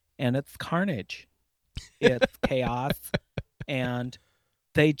want, and it's carnage. It's chaos, and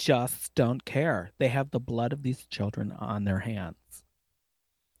they just don't care. They have the blood of these children on their hands,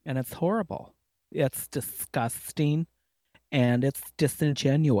 and it's horrible. It's disgusting, and it's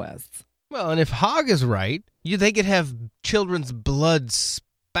disingenuous. Well, and if Hogg is right, they could have children's blood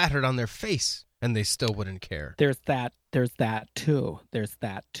spattered on their face, and they still wouldn't care. There's that too.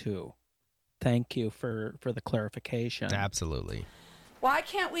 Thank you for the clarification. Absolutely. Why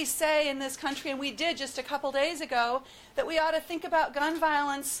can't we say in this country, and we did just a couple days ago, that we ought to think about gun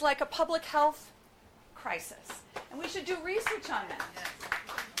violence like a public health crisis? And we should do research on that.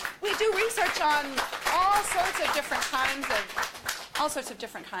 We do research on all sorts of different kinds of all sorts of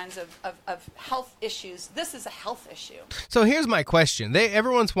different kinds of health issues. This is a health issue. So here's my question.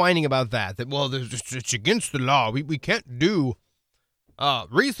 Everyone's whining about that well, it's against the law. We can't do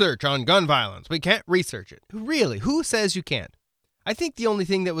research on gun violence. We can't research it. Really? Who says you can't? I think the only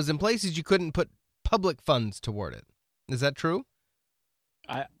thing that was in place is you couldn't put public funds toward it. Is that true?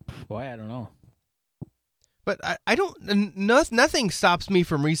 I don't know. But I don't. Nothing stops me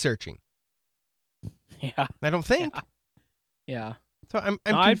from researching. Yeah, I don't think. Yeah. So I'm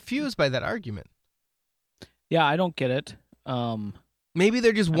confused by that argument. Yeah, I don't get it. Maybe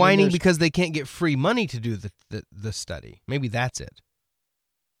they're just whining because they can't get free money to do the study. Maybe that's it.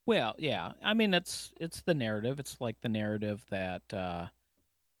 Well, yeah. I mean, it's the narrative. It's like the narrative that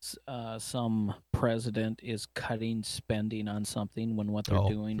some president is cutting spending on something when what they're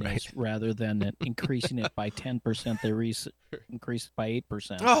doing is rather than increasing it by 10%, they increase it by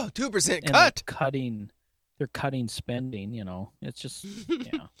 8%. Oh, 2% cut. They're cutting spending, It's just,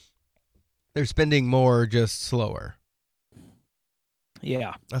 yeah. They're spending more, just slower.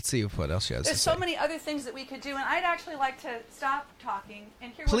 Yeah. Let's see what else she has to say. There's so many other things that we could do, and I'd actually like to stop talking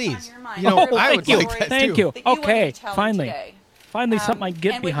and hear Please. what's on your mind. I would like that Thank too. you. Okay, finally something I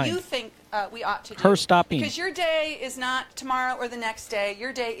get behind. And what you think we ought to do. Her stopping. Because your day is not tomorrow or the next day.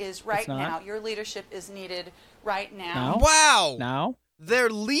 Your day is right now. Your leadership is needed right now. Wow. Now?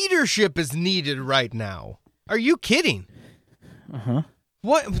 Their leadership is needed right now. Are you kidding? Uh-huh.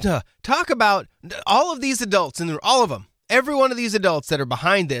 What? Talk about all of these adults, and all of them, every one of these adults that are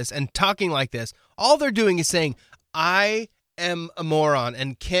behind this and talking like this, all they're doing is saying, I am a moron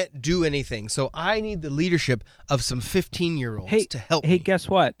and can't do anything, so I need the leadership of some 15-year-olds to help me. Hey, guess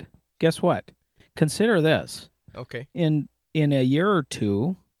what? Consider this. Okay. In a year or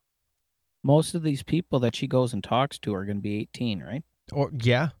two, most of these people that she goes and talks to are going to be 18, right?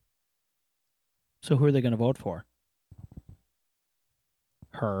 Yeah. So who are they going to vote for?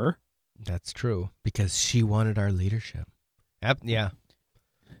 Her. That's true, because she wanted our leadership. Yeah.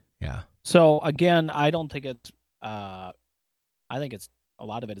 So again, I don't think it's. I think it's a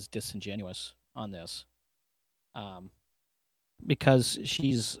lot of it is disingenuous on this, because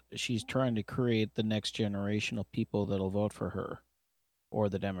she's trying to create the next generation of people that'll vote for her, or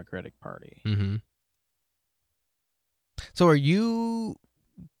the Democratic Party. Mm-hmm. So are you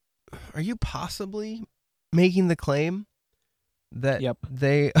possibly making the claim that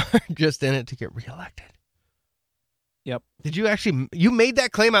they are just in it to get reelected? Yep. Did you made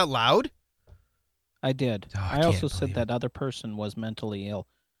that claim out loud? I did. I also said that other person was mentally ill.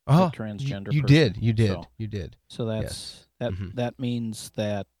 Oh, a transgender you person. You did. So that means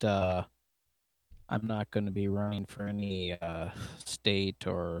that I'm not going to be running for any state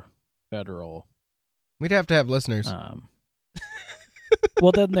or federal. We'd have to have listeners.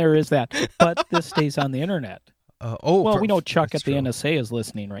 Well, then there is that. But this stays on the internet. We know Chuck at the NSA is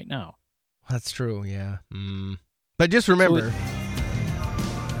listening right now. That's true, yeah. But just remember...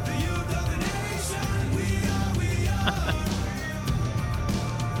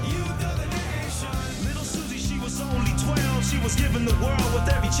 Little Susie, she was only 12. She was given the world with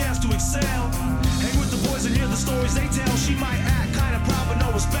every chance to excel. Hang with the boys and hear the stories they tell. She might act kind of proud, but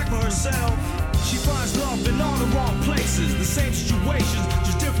no respect for herself. She finds love in all the wrong places. The same situations,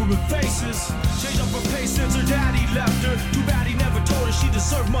 just different faces. Changed up her pace since her daddy left her. Too bad he never told her she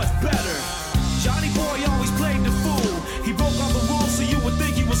deserved much better. Johnny Boy always played the fool. He broke all the rules so you would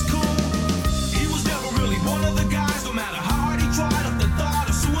think he was cool. He was never really one of the guys. No matter how hard he tried, up the thought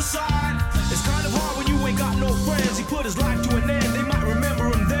of suicide. It's kind of hard when you ain't got no friends. He put his life to an end. They might remember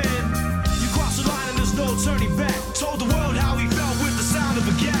him then. You cross the line and there's no turning back. Told the world how he felt with the sound of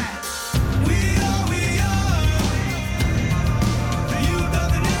a gat.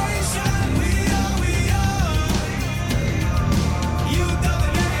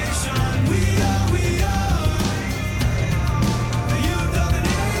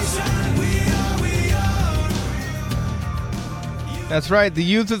 That's right, the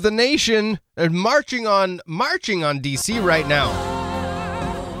youth of the nation are marching on DC right now.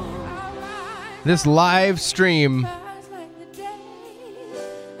 This live stream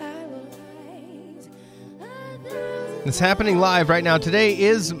is happening live right now. Today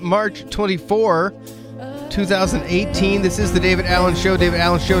is March 24, 2018. This is the David Allen Show,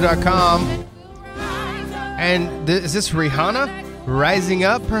 davidallenshow.com. And is this Rihanna? Rising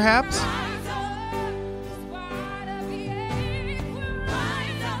Up, perhaps?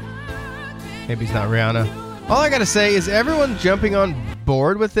 Maybe it's not Rihanna. All I gotta say is everyone jumping on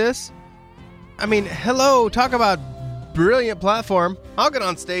board with this. I mean, hello, talk about brilliant platform. I'll get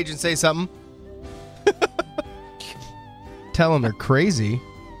on stage and say something. Tell them they're crazy.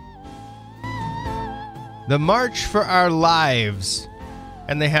 The March for Our Lives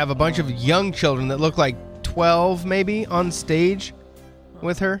and they have a bunch of young children that look like 12 maybe on stage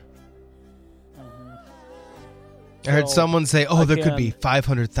with her. I heard someone say, "Oh, there could be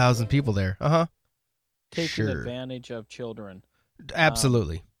 500,000 people there." Taking advantage of children.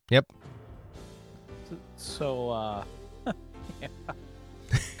 Absolutely. Yep. So, yeah.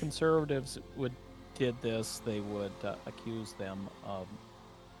 Conservatives did this. They would accuse them of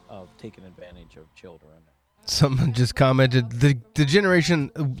taking advantage of children. Someone just commented, "The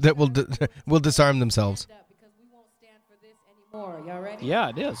generation that will disarm themselves." Y'all ready? Yeah,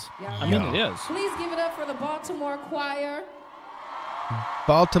 it is. I mean, it is. Please give it up for the Baltimore Choir.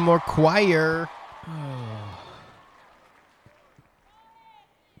 Baltimore Choir.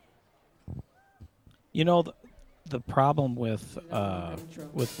 You know, the problem with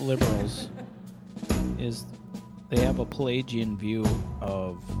liberals is they have a Pelagian view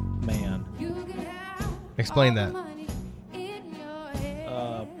of man. Explain that.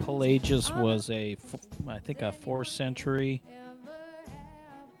 Pelagius was I think a 4th century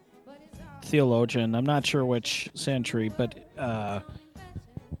theologian. I'm not sure which century, but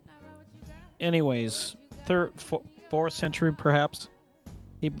anyways, 4th century perhaps.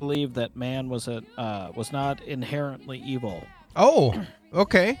 He believed that man was not inherently evil. Oh,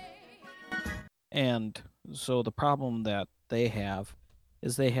 okay. And so the problem that they have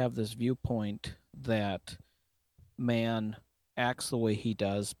is they have this viewpoint that man acts the way he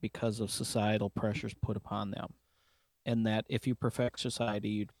does because of societal pressures put upon them. And that if you perfect society,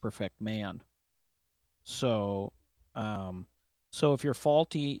 you'd perfect man. So if you're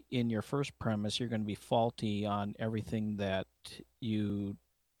faulty in your first premise, you're going to be faulty on everything that you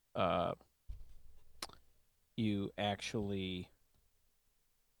actually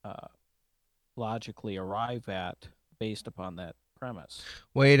logically arrive at based upon that premise.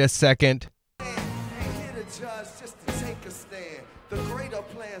 Wait a second. Just to take a stand. The greater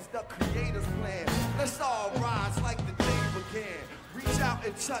plans, the creator's plan. Let's all rise like the day began. Reach out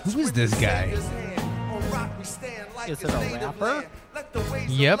and touch. Who is this guy? On rock we stand like is it a rapper? Let the ways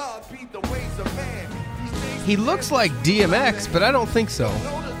yep. of love be the ways of man. He looks like DMX, but I don't think so.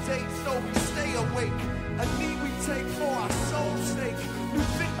 Know the date, so we stay awake. A need we take for our soul's sake.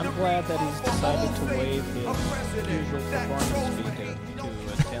 I'm glad that he's decided to waive his usual performance fee to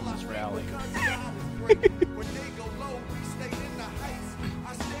attend this rally. When they go low, we stay in the heights.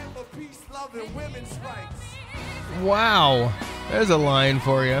 I stand for peace, love, and women's rights. Wow. There's a line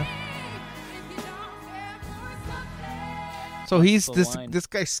for you. So this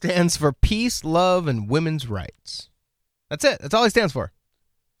guy stands for peace, love, and women's rights. That's it. That's all he stands for.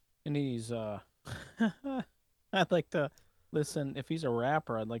 And he's I'd like to listen, if he's a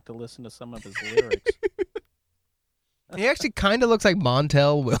rapper, I'd like to listen to some of his lyrics. He actually kind of looks like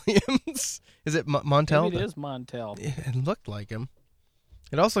Montel Williams. Is it Montel? Maybe it is Montel. It looked like him.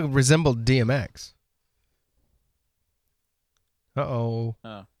 It also resembled DMX. Uh-oh.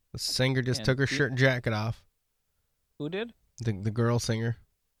 The singer just took her shirt and jacket off. Who did? The girl singer.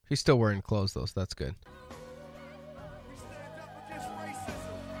 She's still wearing clothes, though, so that's good.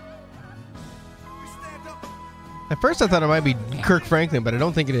 At first I thought it might be Kirk Franklin, but I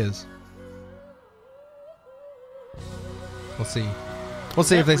don't think it is. We'll see. We'll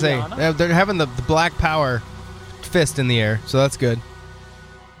see if they say. They're having the Black Power fist in the air, so that's good.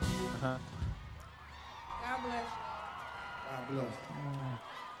 God bless. God bless.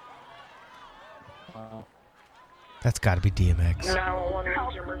 Wow. That's got to be DMX.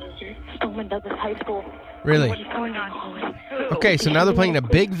 911 emergency. Stoneman Douglas High School. Really? What is going on? Okay, so now they're playing a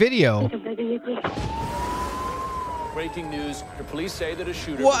big video. Breaking news. The police say that a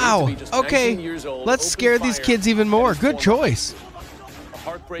shooter Wow. to be just Okay. 19 years old Let's scare these kids even more. Good choice. A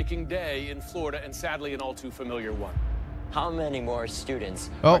heartbreaking day in Florida, and sadly an all too familiar one. How many more students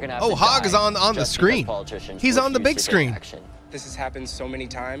Oh, are going to have to Hog die is on the just screen. because politicians He's on the refuse big to take screen. action? This has happened so many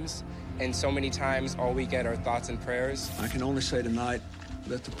times, and so many times all we get are thoughts and prayers. I can only say tonight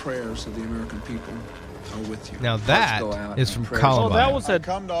that the prayers of the American people are with you. Now that is from Columbine. Oh, that was a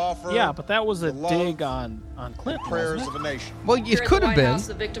come to offer yeah, but that was a dig on Clinton. prayers of a nation. Well, Here it at could the have White been. House,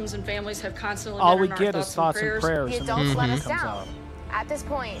 the victims and families have constantly All been we in our get is thoughts and prayers. You and don't then let it us comes down. out. At this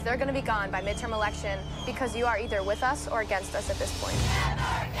point, they're going to be gone by midterm election because you are either with us or against us at this point.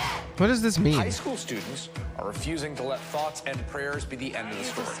 What does this mean? High school students are refusing to let thoughts and prayers be the end of the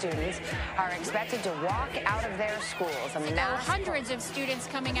story. Students are expected to walk out of their schools. There are hundreds of students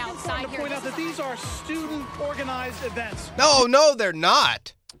coming outside here. Point out that these are student-organized events. No, they're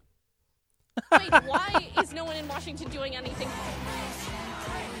not. Wait, why is no one in Washington doing anything?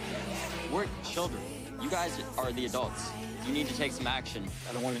 We're children. You guys are the adults. You need to take some action.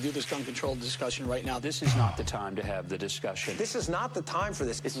 I don't want to do this gun control discussion right now. This is not the time to have the discussion. This is not the time for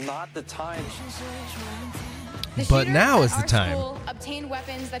this. It's not the time. But now is the time. School obtained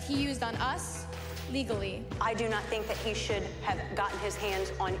weapons that he used on us legally. I do not think that he should have gotten his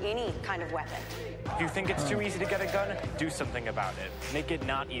hands on any kind of weapon. Do you think it's too easy to get a gun? Do something about it. Make it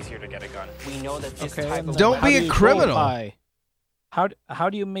not easier to get a gun. We know that this Okay, type of Don't be a criminal. How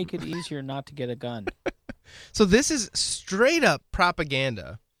do you make it easier not to get a gun? So this is straight up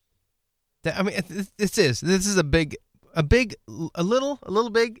propaganda. I mean, this is a big, little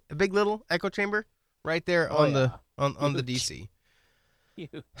echo chamber right there on the DC.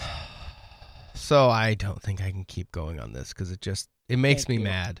 Huge. So I don't think I can keep going on this because it makes me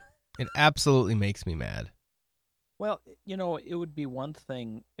mad. It absolutely makes me mad. Well, it would be one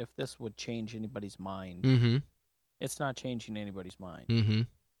thing if this would change anybody's mind. Mm-hmm. It's not changing anybody's mind. Mm-hmm.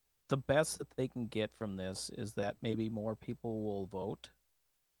 The best that they can get from this is that maybe more people will vote.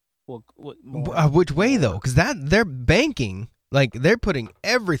 Which way, though? Because they're banking, like they're putting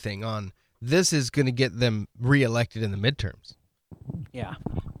everything on this is going to get them reelected in the midterms. Yeah.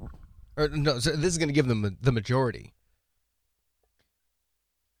 Or no, so this is going to give them the majority.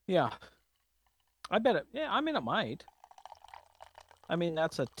 Yeah. I bet it. Yeah, I mean, it might. I mean,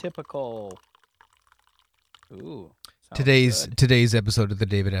 that's a typical. Ooh. Today's episode of the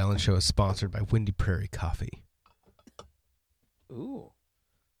David Allen Show is sponsored by Windy Prairie Coffee. Ooh.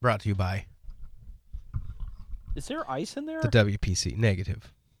 Brought to you by. Is there ice in there? The WPC.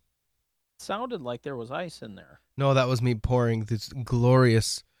 Negative. It sounded like there was ice in there. No, that was me pouring this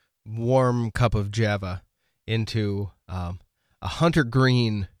glorious warm cup of Java into a hunter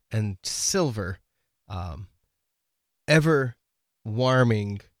green and silver ever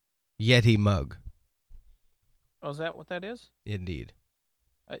warming Yeti mug. Oh, is that what that is? Indeed.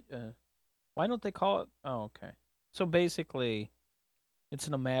 Why don't they call it? Oh, okay. So basically, it's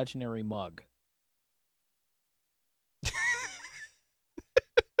an imaginary mug.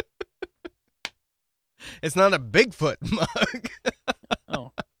 It's not a Bigfoot mug.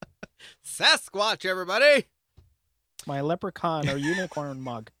 Oh. Sasquatch, everybody. My leprechaun or unicorn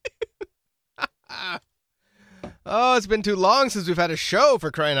mug. Oh, it's been too long since we've had a show,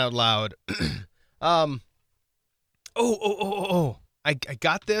 for crying out loud. I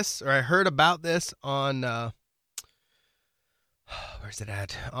got this, or I heard about this on, where's it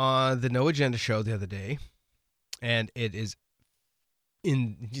at? On the No Agenda show the other day. And it's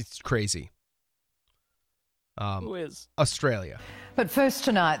crazy. Who is? Australia. But first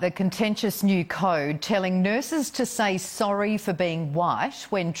tonight, the contentious new code telling nurses to say sorry for being white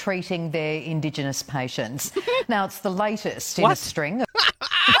when treating their Indigenous patients. Now, it's the latest in a string of...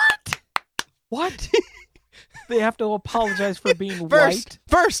 What? They have to apologize for being white?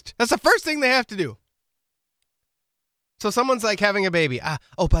 First. That's the first thing they have to do. So someone's like having a baby.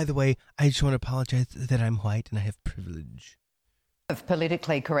 Oh, by the way, I just want to apologize that I'm white and I have privilege. Of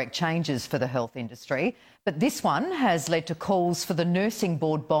politically correct changes for the health industry, but this one has led to calls for the nursing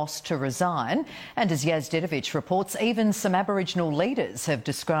board boss to resign, and as Yaz Dedovich reports, even some Aboriginal leaders have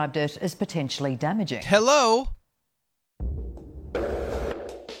described it as potentially damaging. Hello?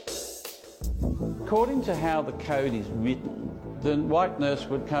 According to how the code is written, the white nurse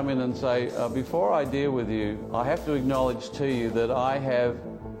would come in and say, before I deal with you, I have to acknowledge to you that I have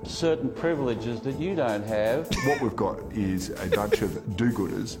certain privileges that you don't have. What we've got is a bunch of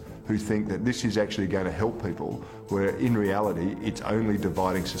do-gooders who think that this is actually going to help people, where in reality it's only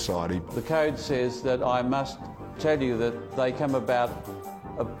dividing society. The code says that I must tell you that they come about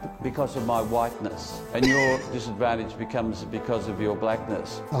because of my whiteness, and your disadvantage becomes because of your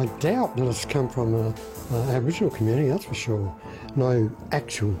blackness. I doubt that it's come from an Aboriginal community, that's for sure. No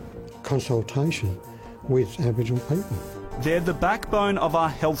actual consultation with Aboriginal people. They're the backbone of our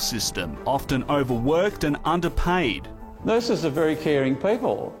health system, often overworked and underpaid. Nurses are very caring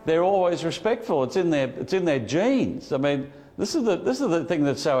people. They're always respectful. It's in their genes. I mean, this is the thing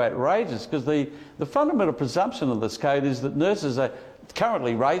that's so outrageous, because the fundamental presumption of this code is that nurses are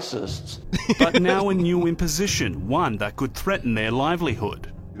currently racists. But now a new imposition, one that could threaten their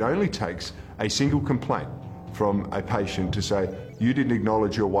livelihood. It only takes a single complaint from a patient to say, you didn't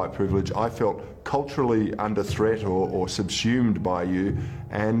acknowledge your white privilege, I felt culturally under threat or subsumed by you,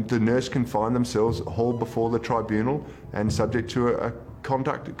 and the nurse can find themselves hauled before the tribunal and subject to a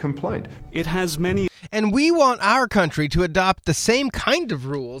conduct complaint. It has many... And we want our country to adopt the same kind of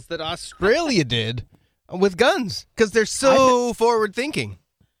rules that Australia did with guns, because they're so forward-thinking.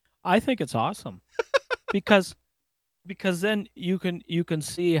 I think it's awesome. because then you can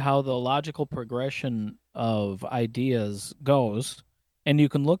see how the logical progression of ideas goes, and you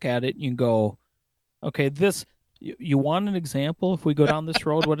can look at it and you go, Okay, this, you want an example if we go down this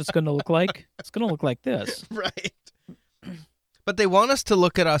road, what it's going to look like? It's going to look like this. Right. But they want us to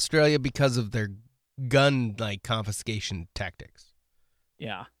look at Australia because of their gun confiscation tactics.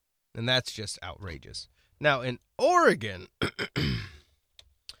 Yeah. And that's just outrageous. Now, in Oregon,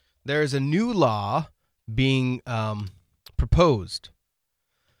 there is a new law being proposed.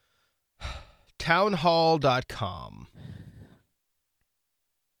 Townhall.com.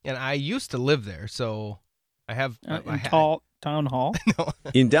 And I used to live there, so I have... Town Hall? No.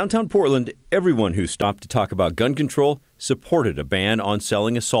 In downtown Portland, everyone who stopped to talk about gun control supported a ban on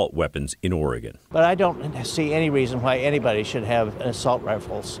selling assault weapons in Oregon. But I don't see any reason why anybody should have assault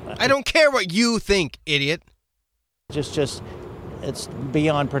rifles. I don't care what you think, idiot. Just, it's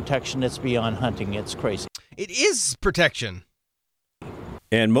beyond protection. It's beyond hunting. It's crazy. It is protection.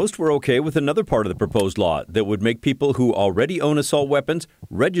 And most were okay with another part of the proposed law that would make people who already own assault weapons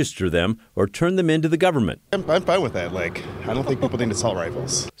register them or turn them into the government. I'm fine with that. I don't think people need assault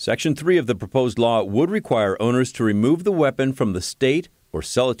rifles. Section 3 of the proposed law would require owners to remove the weapon from the state or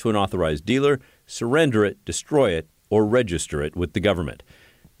sell it to an authorized dealer, surrender it, destroy it, or register it with the government.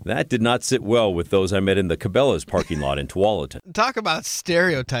 That did not sit well with those I met in the Cabela's parking lot in Tualatin. Talk about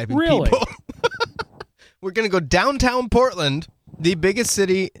stereotyping people. We're going to go downtown Portland, the biggest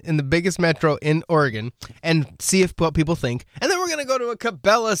city in the biggest metro in Oregon, and see what people think. And then we're going to go to a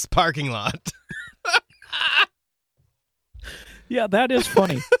Cabela's parking lot. Yeah, that is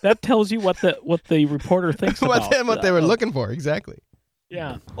funny. That tells you what the reporter thinks about what they were looking for, exactly.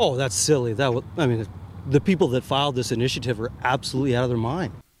 Yeah. Oh, that's silly. The people that filed this initiative are absolutely out of their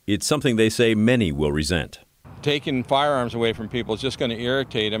mind. It's something they say many will resent. Taking firearms away from people is just going to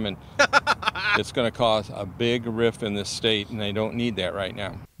irritate them, and it's going to cause a big rift in this state, and they don't need that right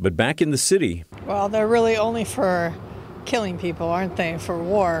now. But back in the city... Well, they're really only for killing people, aren't they, for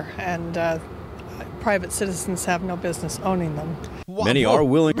war, and private citizens have no business owning them. Many are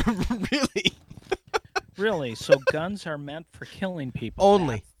willing... Really? Really? So guns are meant for killing people?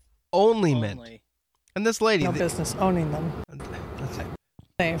 Only meant. And this lady... No business owning them.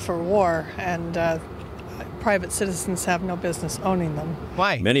 For war, and... private citizens have no business owning them.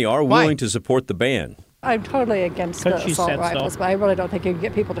 Why? Many are willing to support the ban. I'm totally against the assault rifles, but I really don't think you can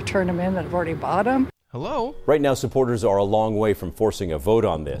get people to turn them in that have already bought them. Hello? Right now, supporters are a long way from forcing a vote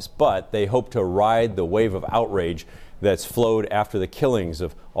on this, but they hope to ride the wave of outrage that's flowed after the killings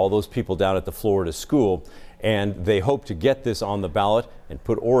of all those people down at the Florida school, and they hope to get this on the ballot and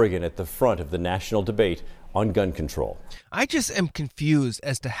put Oregon at the front of the national debate on gun control. I just am confused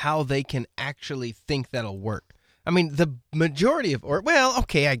as to how they can actually think that'll work. I mean, the majority of,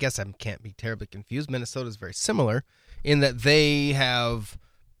 I guess I can't be terribly confused. Minnesota is very similar in that they have,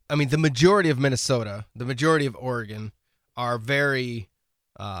 the majority of Minnesota, the majority of Oregon are very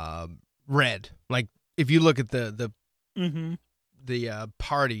red. Like, if you look at the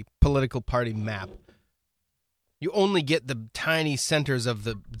political party map, you only get the tiny centers of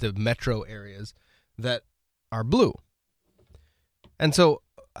the metro areas that are blue. And so,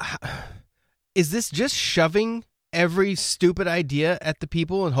 is this just shoving every stupid idea at the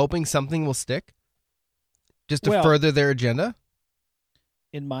people and hoping something will stick? Just to further their agenda?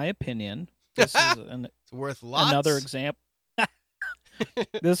 In my opinion, this is it's worth lots. Another example.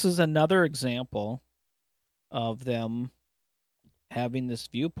 This is another example of them having this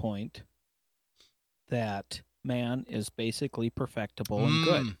viewpoint that man is basically perfectible and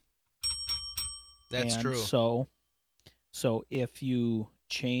good. That's true. So if you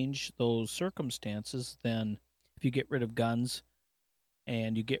change those circumstances, then if you get rid of guns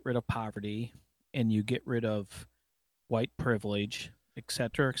and you get rid of poverty and you get rid of white privilege, et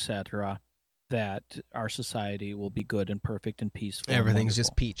cetera, that our society will be good and perfect and peaceful. Everything's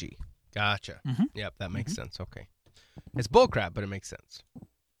just peachy. Gotcha. Mm-hmm. Yep, that makes sense. Okay. It's bullcrap, but it makes sense.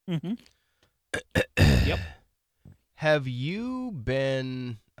 Mm-hmm. Yep. Have you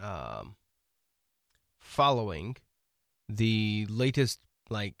been following the latest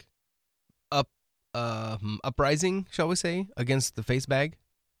uprising, shall we say, against the face bag?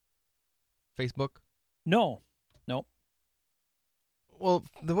 Facebook? No. Well,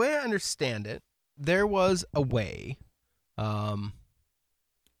 the way I understand it, there was a way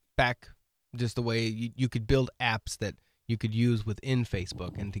back just the way you could build apps that you could use within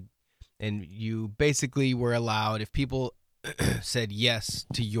Facebook, and you basically were allowed, if people said yes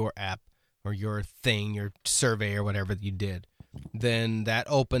to your app or your thing, your survey or whatever you did, then that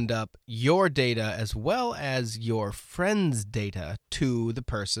opened up your data as well as your friend's data to the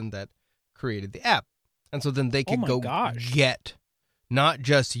person that created the app. And so then they could get not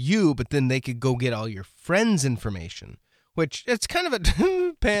just you, but then they could go get all your friends' information, which it's kind of a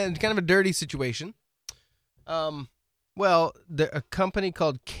dirty situation. Well, a company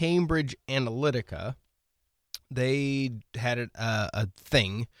called Cambridge Analytica, they had a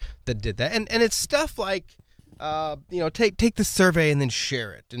thing that did that. And it's stuff like, take the survey and then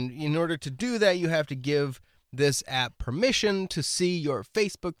share it. And in order to do that, you have to give this app permission to see your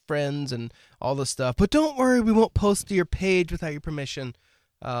Facebook friends and all this stuff. But don't worry, we won't post to your page without your permission.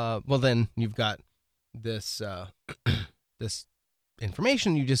 Well, then you've got this this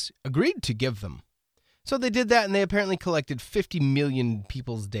information you just agreed to give them. So they did that, and they apparently collected 50 million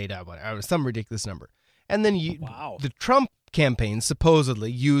people's data, some ridiculous number. And then the Trump campaign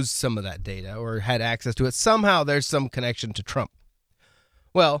supposedly used some of that data or had access to it. Somehow there's some connection to Trump.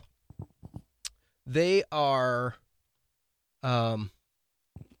 Well, they are now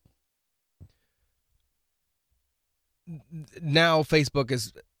Facebook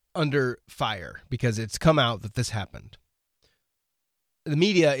is under fire because it's come out that this happened. The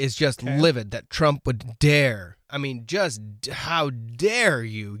media is just livid that Trump would dare. I mean, just how dare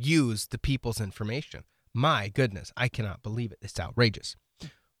you use the people's information? My goodness, I cannot believe it. It's outrageous.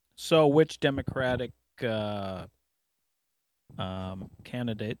 So which Democratic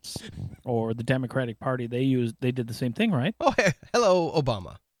candidates or the Democratic Party they did the same thing, right? Oh, hey, hello,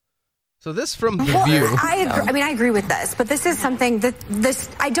 Obama. So this from The View. View. I agree with this, but this is something that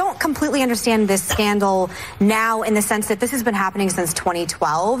I don't completely understand this scandal now in the sense that this has been happening since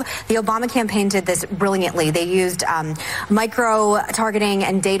 2012. The Obama campaign did this brilliantly. They used micro-targeting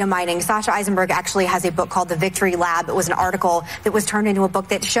and data mining. Sasha Eisenberg actually has a book called The Victory Lab. It was an article that was turned into a book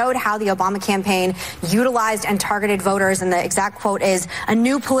that showed how the Obama campaign utilized and targeted voters, and the exact quote is, a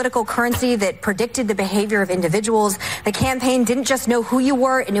new political currency that predicted the behavior of individuals. The campaign didn't just know who you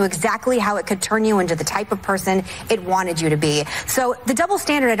were, it knew exactly how it could turn you into the type of person it wanted you to be. So the double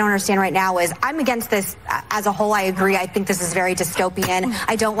standard I don't understand right now is I'm against this as a whole. I agree. I think this is very dystopian.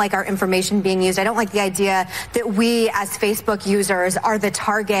 I don't like our information being used. I don't like the idea that we as Facebook users are the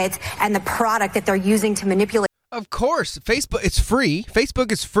target and the product that they're using to manipulate. Of course, Facebook, it's free.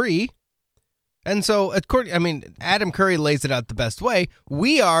 Facebook is free. And so, Adam Curry lays it out the best way.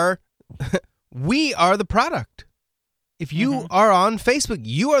 We are the product. If you are on Facebook,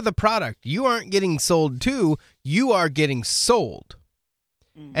 you are the product. You aren't getting sold to, you are getting sold.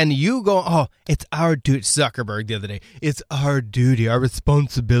 And you go, oh, it's our duty, Zuckerberg the other day, it's our duty, our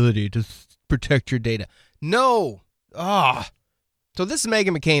responsibility to protect your data. No. So this is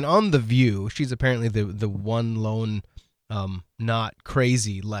Meghan McCain on The View. She's apparently the one lone not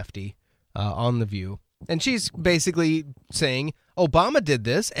crazy lefty on The View. And she's basically saying Obama did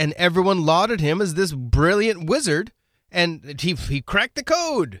this and everyone lauded him as this brilliant wizard. And he cracked the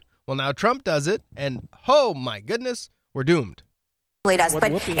code. Well, now Trump does it, and oh my goodness, we're doomed. But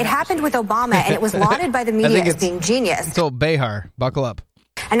it happened with Obama, and it was lauded by the media as being genius. So Behar, buckle up.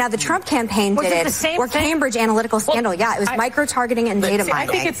 And now the Trump campaign did it, or Cambridge Analytical scandal. Yeah, it was micro-targeting and data mining.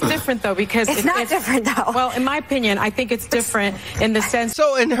 I think it's different, though, because it's not different, though. Well, in my opinion, I think it's different in the sense.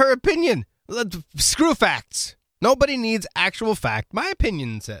 So, in her opinion, screw facts. Nobody needs actual fact. My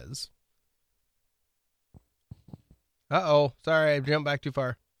opinion says. Uh-oh. Sorry, I jumped back too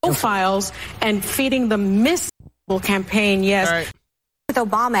far. Profiles and feeding the misleading campaign, yes. All right. With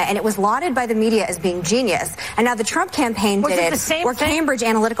Obama, and it was lauded by the media as being genius. And now the Trump campaign did it, or Cambridge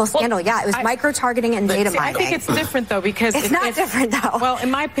Analytical scandal. Yeah, it was micro-targeting and data mining. I think it's different, though, because it's not different, though. Well, in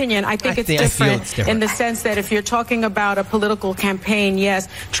my opinion, I think it's different in the sense that if you're talking about a political campaign, yes,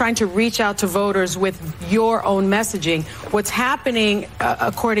 trying to reach out to voters with your own messaging. What's happening,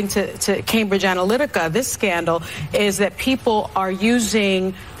 according to Cambridge Analytica, this scandal, is that people are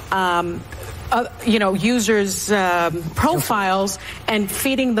using users' profiles and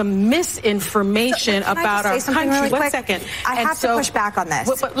feeding them misinformation about our country. Really One quick? second. I have to push back on this.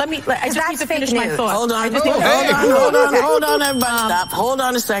 But I just need to finish my thought. Hold on, everybody, stop. Hold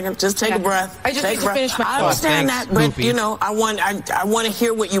on a second. Just take a breath. I just need to finish my thought. I understand that, but I want to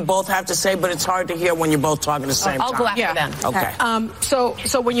hear what you both have to say, but it's hard to hear when you're both talking at the same time. I'll go after them. Okay.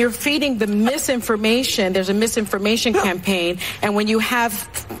 So when you're feeding the misinformation, there's a misinformation campaign, and when you have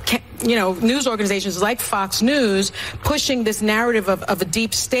news organizations like Fox News pushing this narrative of a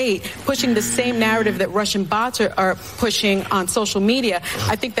deep state, pushing the same narrative that Russian bots are pushing on social media,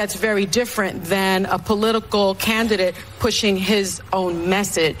 I think that's very different than a political candidate pushing his own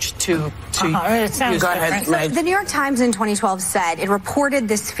message to It sounds Go ahead, So Meg. the New York Times in 2012 said it reported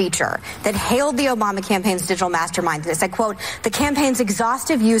this feature that hailed the Obama campaign's digital mastermind. It said, quote, the campaign's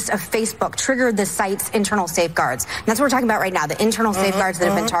exhaustive use of Facebook triggered the site's internal safeguards. And that's what we're talking about right now, the internal safeguards that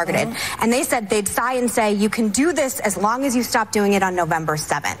have been targeted. And they said they'd sigh and say, you can do this as long as you stop doing it on November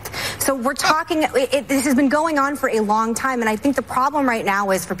 7th. So we're talking, this has been going on for a long time. And I think the problem right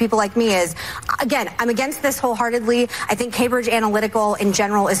now is for people like me is, again, I'm against this wholeheartedly. I think Cambridge Analytical in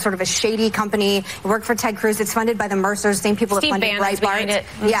general is sort of a shady company. It worked for Ted Cruz. It's funded by the Mercers, same people that Steve funded Bannon's behind Breitbart. it.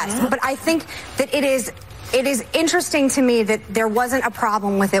 Mm-hmm. Yes, but I think that it is interesting to me that there wasn't a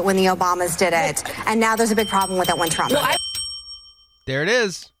problem with it when the Obamas did it, and now there's a big problem with it when Trump did it. There it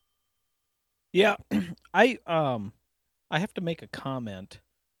is. Yeah, I have to make a comment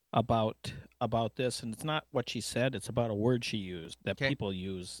about this, and it's not what she said. It's about a word she used that people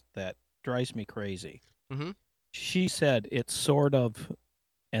use that drives me crazy. Mm-hmm. She said it's sort of,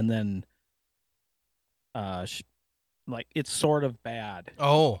 and then, like it's sort of bad.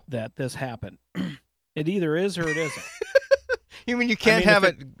 Oh, that this happened. It either is or it isn't. You mean you can't have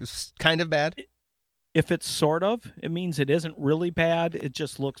it kind of bad? If it's sort of, it means it isn't really bad. It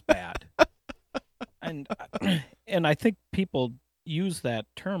just looks bad. and I think people use that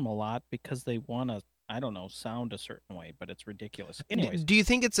term a lot because they want to, I don't know, sound a certain way, but it's ridiculous. Anyways, do you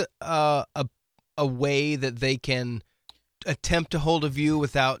think it's a way that they can attempt to hold a view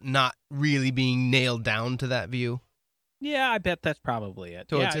without not really being nailed down to that view? yeah, I bet that's probably it.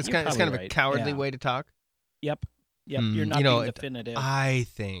 So yeah, it's you're kind of probably a right. cowardly Yeah. way to talk. Yep. You're not being definitive. I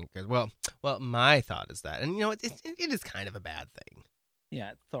think. Well, my thought is that, and it is kind of a bad thing.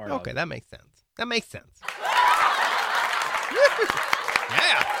 Yeah, sort Okay, of. that makes sense.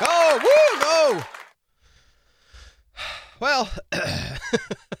 Yeah, go, woo, go. Well,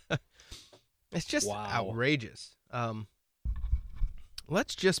 it's just outrageous.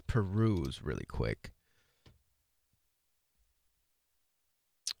 Let's just peruse really quick.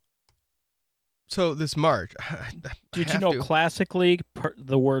 So this March, Did you know classically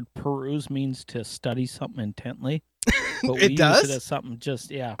the word peruse means to study something intently? But we It does? use it as something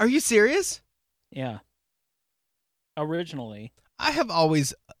just, yeah. Are you serious? Yeah. Originally. I have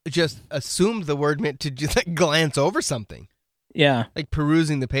always just assumed the word meant to just like glance over something. Yeah. Like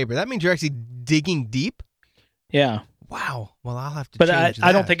perusing the paper. That means you're actually digging deep? Yeah. Wow. Well, I'll have to But change that.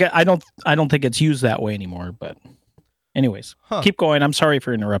 I don't think it's used that way anymore, but anyways, keep going. I'm sorry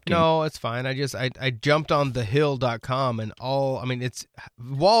for interrupting. No, it's fine. I jumped on thehill.com and it's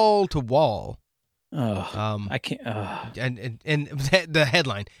wall to wall. I can't. And the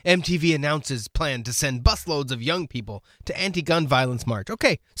headline: MTV announces plan to send busloads of young people to anti-gun violence march.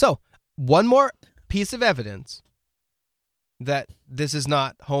 Okay, so one more piece of evidence that this is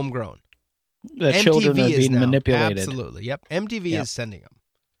not homegrown. That children are being manipulated. Absolutely. Yep. MTV is sending them.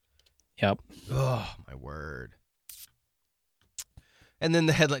 Yep. Oh my word. And then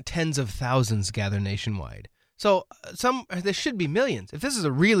the headline: tens of thousands gather nationwide. So there should be millions. If this is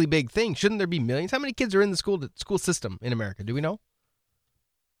a really big thing, shouldn't there be millions? How many kids are in the school system in America? Do we know?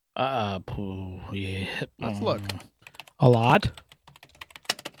 Yeah. Let's look. A lot.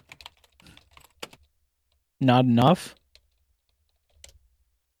 Not enough.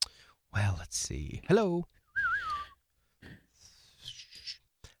 Well, let's see. Hello.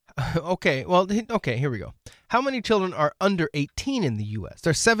 Okay. Well, okay. Here we go. How many children are under 18 in the U.S.?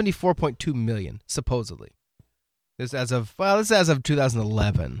 There's 74.2 million, supposedly. This is as of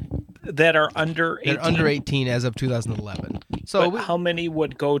 2011. That are under 18? They're under 18 as of 2011. So how many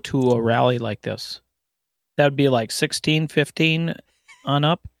would go to a rally like this? That would be like 16, 15 on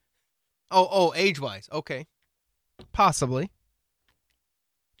up? Oh, age-wise. Okay. Possibly.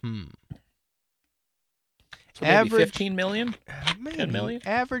 So maybe 15 million? Maybe. 10 million?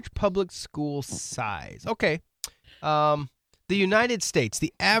 Average public school size. Okay. The United States,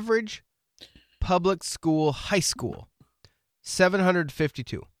 the average public school, high school,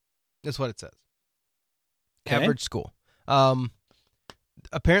 752. That's what it says. Okay. Average school.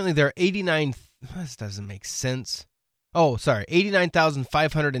 Apparently there are 89. This doesn't make sense. Oh, sorry.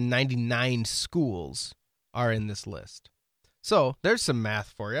 89,599 schools are in this list. So there's some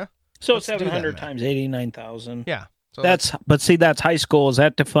math for you. So Let's do that 700 math. times 89,000. Yeah. So But see, that's high school. Is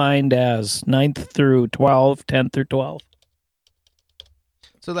that defined as 9th through 12, 10th through 12?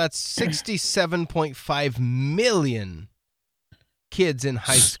 So that's 67.5 million kids in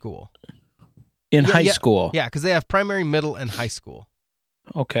high school. In high school? Yeah, because they have primary, middle, and high school.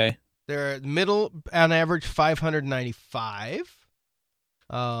 Okay. They're middle, on average, 595.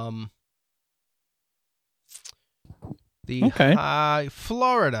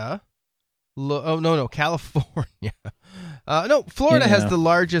 Florida. California. Florida has the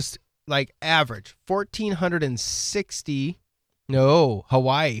largest like average 1,460. No,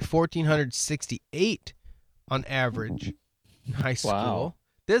 Hawaii 1,468 on average in high school. Wow.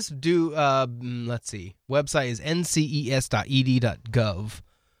 This let's see. Website is nces.ed.gov.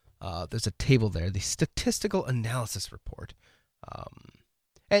 There's a table there, the Statistical Analysis Report.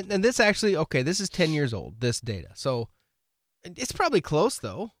 And this actually, okay, this is 10 years old, this data. So it's probably close,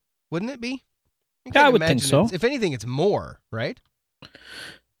 though, wouldn't it be? Yeah, I would think so. If anything, it's more, right?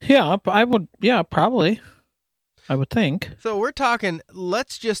 Yeah, I would. Yeah, probably. I would think. So we're talking,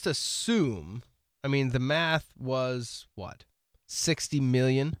 let's just assume, I mean, the math was what? 60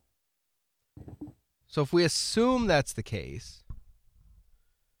 million? So if we assume that's the case,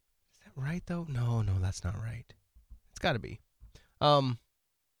 is that right, though? No, that's not right. It's got to be.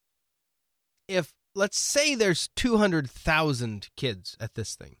 If, let's say there's 200,000 kids at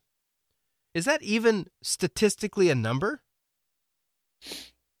this thing, is that even statistically a number?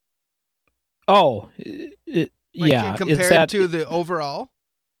 Oh, yeah. Compared to the overall?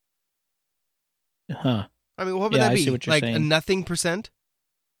 Huh. I mean, what would that be? I see what you're like saying. a nothing percent?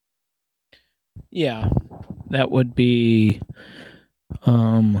 Yeah. That would be,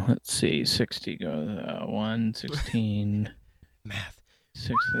 let's see, 60 goes 1, 16. Math.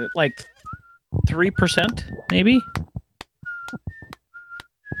 6, like 3%, maybe?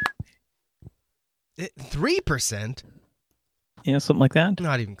 3%? Yeah, something like that.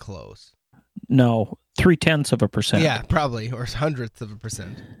 Not even close. No, 0.3%. Yeah, probably, or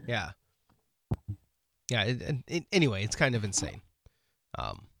 100%. Yeah. Yeah, anyway, it's kind of insane.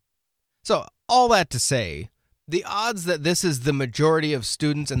 So, all that to say, the odds that this is the majority of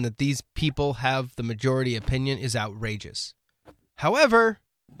students and that these people have the majority opinion is outrageous. However,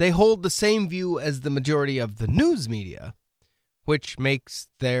 they hold the same view as the majority of the news media, which makes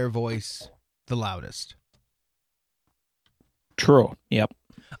their voice the loudest. True. Yep.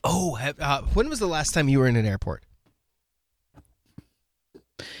 Oh, when was the last time you were in an airport?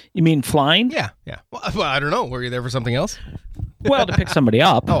 You mean flying? Yeah. Well, I don't know. Were you there for something else? Well, to pick somebody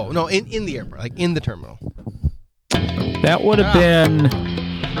up. Oh, no, in the airport, like in the terminal. That would have been...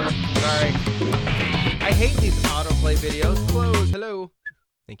 Sorry. I hate these autoplay videos. Close. Hello.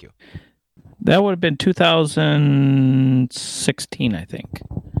 Thank you. That would have been 2016, I think.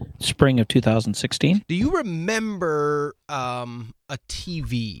 Spring of 2016. Do you remember a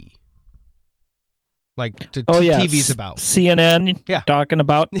TV? Like TV's about CNN. Yeah, talking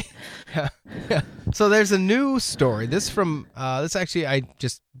about. yeah. So there's a new story. This actually I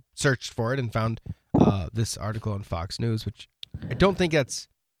just searched for it and found this article on Fox News, which I don't think it's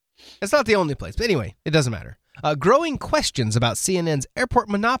not the only place. But anyway, it doesn't matter. Growing questions about CNN's airport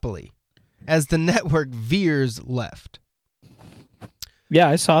monopoly as the network veers left. Yeah,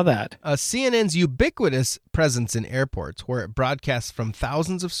 I saw that. CNN's ubiquitous presence in airports, where it broadcasts from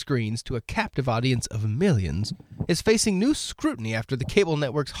thousands of screens to a captive audience of millions, is facing new scrutiny after the cable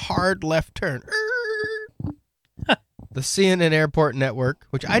network's hard left turn. The CNN Airport Network,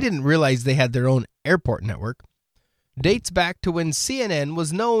 which I didn't realize they had their own airport network, dates back to when CNN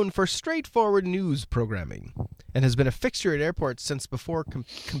was known for straightforward news programming and has been a fixture at airports since before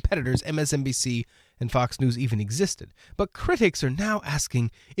competitors MSNBC and Fox News even existed. But critics are now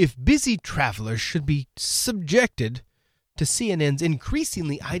asking if busy travelers should be subjected to CNN's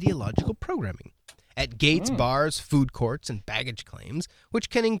increasingly ideological programming at gates, bars, food courts, and baggage claims, which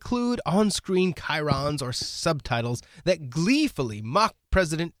can include on-screen chyrons or subtitles that gleefully mock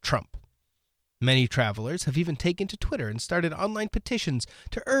President Trump. Many travelers have even taken to Twitter and started online petitions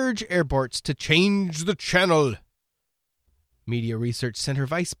to urge airports to change the channel. Media Research Center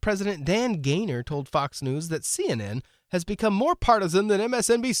Vice President Dan Gaynor told Fox News that CNN has become more partisan than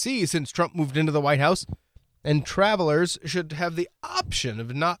MSNBC since Trump moved into the White House, and travelers should have the option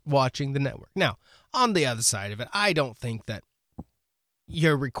of not watching the network. Now, on the other side of it, I don't think that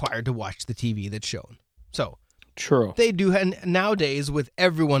you're required to watch the TV that's shown. So, true. They do, and nowadays with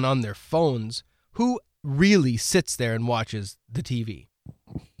everyone on their phones, who really sits there and watches the TV?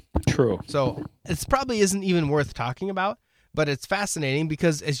 True. So, it probably isn't even worth talking about, but it's fascinating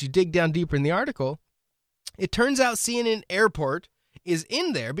because as you dig down deeper in the article, it turns out CNN Airport is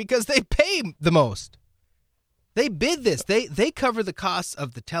in there because they pay the most. They bid this. They cover the costs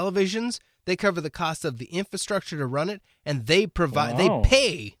of the televisions, they cover the cost of the infrastructure to run it, and they provide. Wow.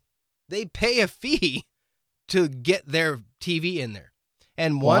 They pay a fee to get their TV in there.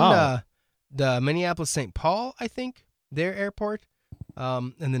 And one, the Minneapolis St. Paul, I think, their airport,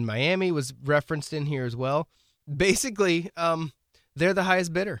 and then Miami was referenced in here as well. Basically, they're the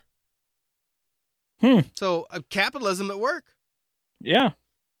highest bidder. So capitalism at work. Yeah.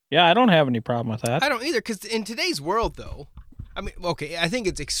 Yeah, I don't have any problem with that. I don't either, because in today's world, though, I mean, okay, I think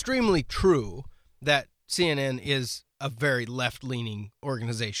it's extremely true that CNN is a very left-leaning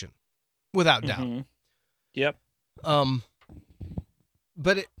organization, without doubt. Yep.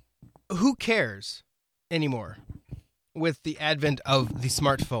 But who cares anymore with the advent of the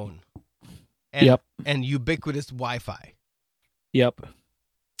smartphone and ubiquitous Wi-Fi? Yep.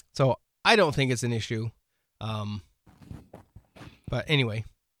 So I don't think it's an issue. But anyway.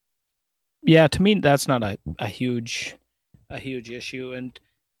 Yeah, to me, that's not a huge issue.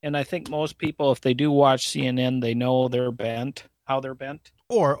 And I think most people, if they do watch CNN, they know they're bent, how they're bent.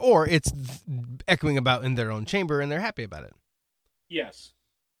 Or it's echoing about in their own chamber and they're happy about it. Yes.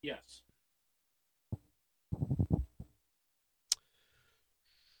 Yes.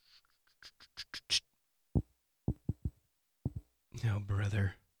 No,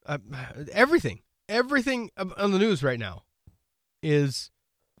 brother. Everything on the news right now is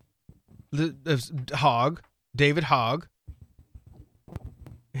the David Hogg.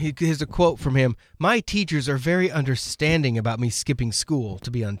 Here's a quote from him. "My teachers are very understanding about me skipping school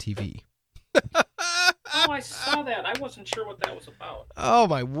to be on TV." Oh, I saw that. I wasn't sure what that was about. Oh,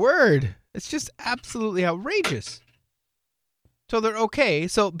 my word. It's just absolutely outrageous. So they're okay.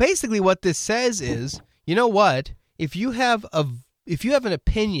 So basically what this says is, you know what? If you have an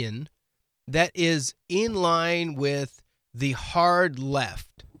opinion that is in line with the hard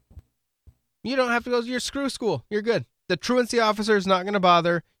left, you don't have to go to your screw school. You're good. The truancy officer is not going to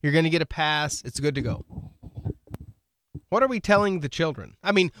bother. You're going to get a pass. It's good to go. What are we telling the children?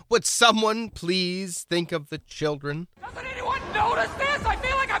 I mean, would someone please think of the children? Doesn't anyone notice this? I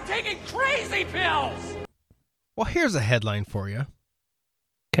feel like I'm taking crazy pills. Well, here's a headline for you.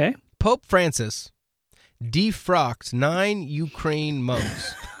 Okay. Pope Francis defrocked 9 Ukraine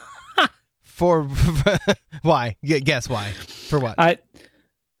monks. For why? Guess why? For what?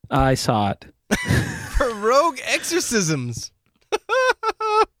 I saw it. For rogue exorcisms.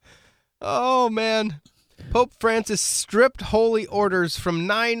 Oh, man. Pope Francis stripped holy orders from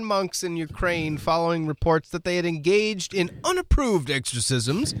 9 monks in Ukraine following reports that they had engaged in unapproved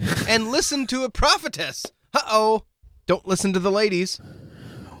exorcisms and listened to a prophetess. Uh-oh. Don't listen to the ladies.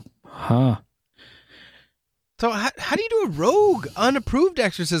 Huh. So how do you do a rogue, unapproved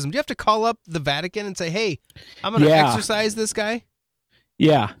exorcism? Do you have to call up the Vatican and say, hey, I'm going to exorcise this guy?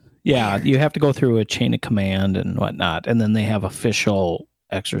 Yeah. Yeah. You have to go through a chain of command and whatnot. And then they have official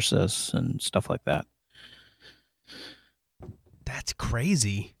exorcists and stuff like that. That's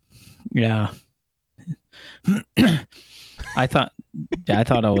crazy. Yeah. I thought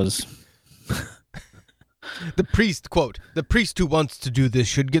I was... The priest, quote, "The priest who wants to do this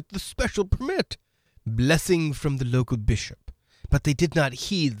should get the special permit. Blessing from the local bishop." But they did not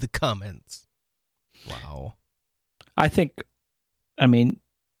heed the comments. Wow. I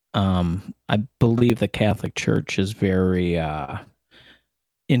believe the Catholic Church is very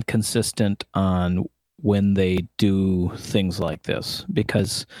inconsistent on when they do things like this,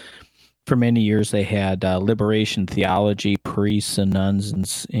 because for many years they had liberation theology priests and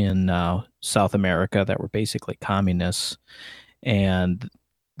nuns in South America that were basically communists, and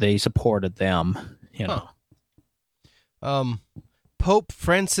they supported them, you know. Pope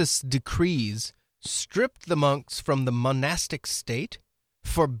Francis' decrees stripped the monks from the monastic state,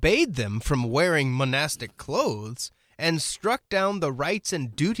 forbade them from wearing monastic clothes, and struck down the rights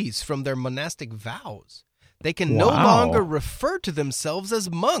and duties from their monastic vows. They can no longer refer to themselves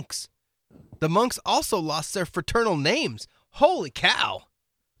as monks. The monks also lost their fraternal names. Holy cow.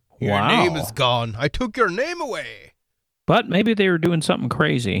 Your name is gone. I took your name away. But maybe they were doing something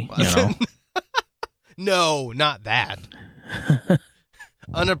crazy, you know. No, not that.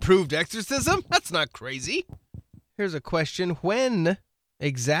 Unapproved exorcism? That's not crazy. Here's a question. When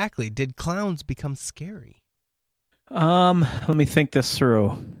exactly did clowns become scary? Let me think this through.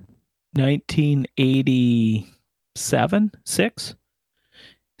 1987, 6?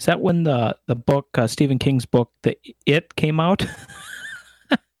 Is that when the book, Stephen King's book, It came out?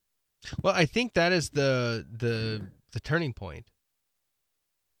 Well, I think that is the turning point.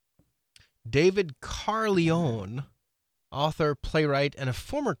 David Carleone, author, playwright, and a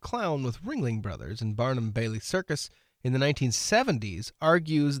former clown with Ringling Brothers and Barnum Bailey Circus in the 1970s,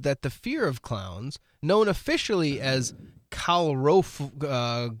 argues that the fear of clowns, known officially as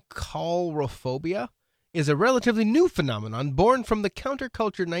coulrophobia, is a relatively new phenomenon born from the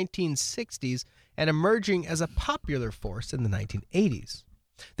counterculture 1960s and emerging as a popular force in the 1980s.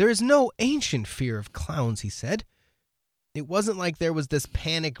 There is no ancient fear of clowns, he said. It wasn't like there was this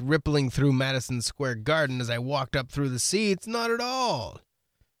panic rippling through Madison Square Garden as I walked up through the seats. Not at all.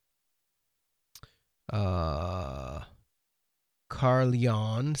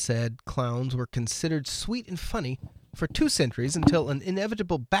 Carleone said clowns were considered sweet and funny for 2 centuries until an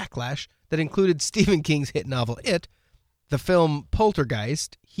inevitable backlash that included Stephen King's hit novel It, the film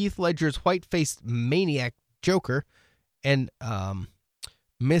Poltergeist, Heath Ledger's white-faced maniac Joker, and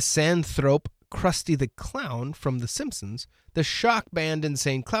misanthrope Krusty the Clown from The Simpsons, the shock band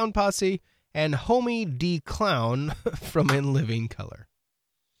Insane Clown Posse, and Homie D. Clown from In Living Color.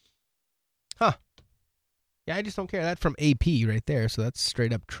 Huh. Yeah, I just don't care. That from AP right there, so that's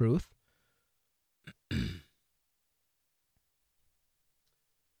straight up truth.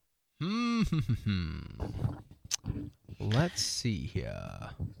 Let's see here.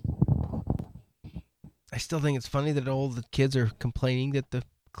 I still think it's funny that all the kids are complaining that the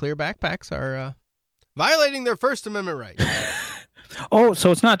clear backpacks are violating their First Amendment rights. Oh,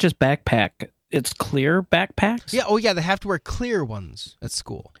 so it's not just backpack. It's clear backpacks? Yeah, yeah, they have to wear clear ones at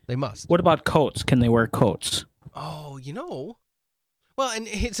school. They must. What about coats? Can they wear coats? Oh, well, and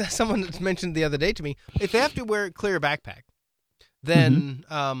someone mentioned the other day to me, if they have to wear a clear backpack, then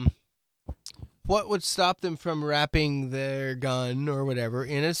what would stop them from wrapping their gun or whatever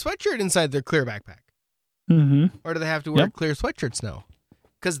in a sweatshirt inside their clear backpack? Mm-hmm. Or do they have to wear clear sweatshirts now?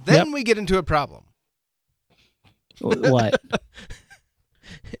 Because then we get into a problem. What?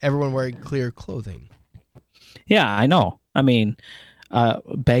 Everyone wearing clear clothing. Yeah, I know. I mean,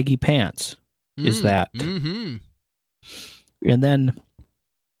 baggy pants is that. Mm-hmm. And then,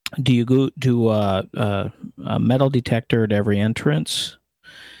 do you go to a metal detector at every entrance?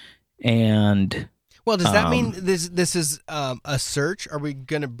 And well, does that mean this is a search? Are we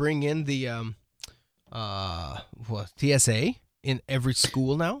going to bring in the TSA in every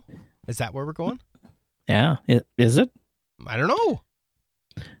school now? Is that where we're going? Yeah, is it? I don't know.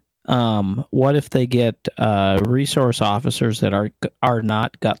 What if they get resource officers that are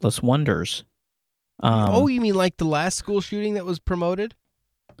not gutless wonders? You mean like the last school shooting that was promoted?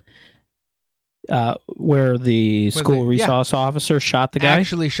 Where the school resource officer shot the guy?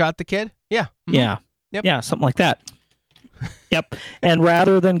 Actually shot the kid? Yeah. Mm-hmm. Yeah. Yep. Yeah, something like that. Yep. And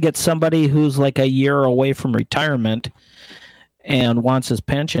rather than get somebody who's like a year away from retirement and wants his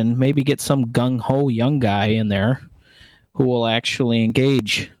pension, maybe get some gung-ho young guy in there who will actually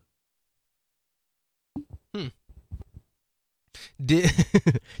engage. Did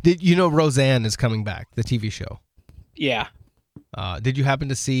Roseanne is coming back, the TV show? Yeah. Did you happen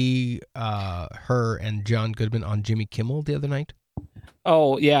to see her and John Goodman on Jimmy Kimmel the other night?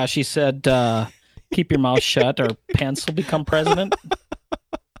 Oh, yeah. She said, keep your mouth shut or Pence will become president.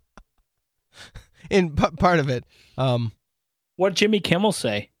 In part of it. What did Jimmy Kimmel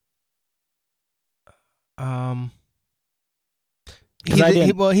say?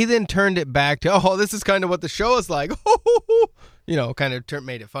 He then turned it back to, this is kind of what the show is like. Kind of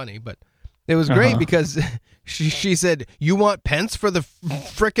made it funny, but it was great because she said, "You want Pence for the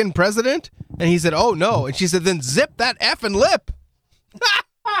frickin' president?" And he said, "Oh no." And she said, "Then zip that effing lip."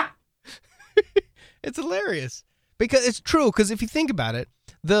 It's hilarious because it's true. Because if you think about it,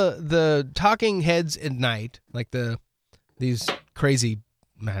 the talking heads at night, like these crazy,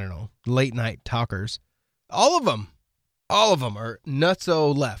 I don't know, late night talkers, all of them are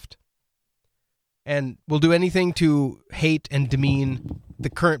nutso left. And will do anything to hate and demean the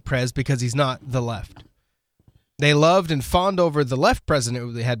current pres because he's not the left. They loved and fawned over the left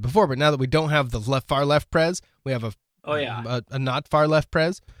president they had before, but now that we don't have the far left pres, we have a not far left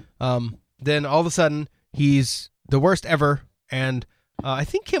pres. Then all of a sudden he's the worst ever, and I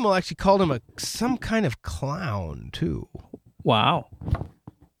think Kimmel actually called him some kind of clown too. Wow.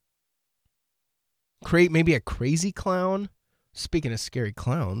 Maybe a crazy clown. Speaking of scary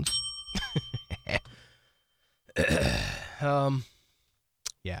clowns.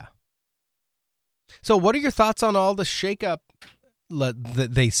 Yeah. So what are your thoughts on all the shakeup that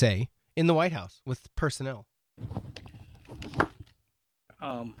they say in the White House with personnel?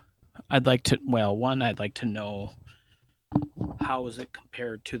 I'd like to know how is it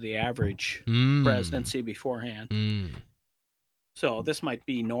compared to the average presidency beforehand. So this might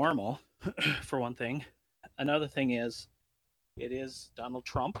be normal for one thing. Another thing is it is Donald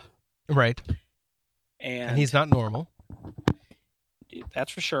Trump. Right. And he's not normal.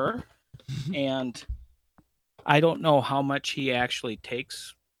 That's for sure. And I don't know how much he actually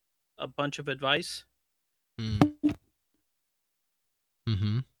takes a bunch of advice.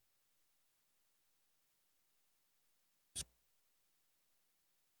 Mm-hmm.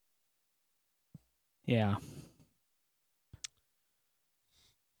 Yeah.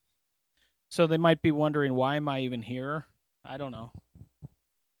 So they might be wondering, why am I even here? I don't know.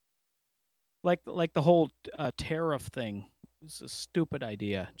 Like the whole tariff thing is a stupid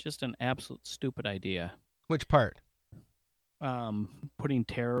idea. Just an absolute stupid idea. Which part? Putting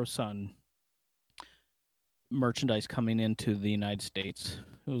tariffs on merchandise coming into the United States.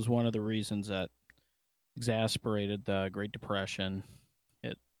 It was one of the reasons that exacerbated the Great Depression.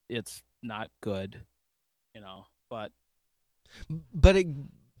 It's not good, but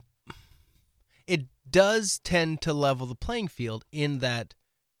it does tend to level the playing field in that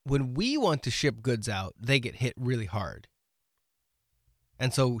when we want to ship goods out, they get hit really hard.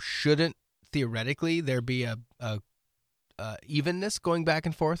 And so shouldn't theoretically there be a evenness going back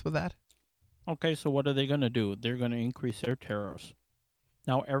and forth with that? Okay, so what are they going to do? They're going to increase their tariffs.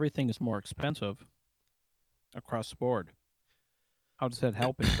 Now everything is more expensive across the board. How does that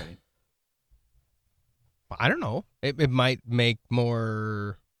help anybody? I don't know. It might make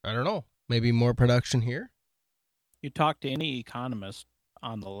more, I don't know, maybe more production here. You talk to any economist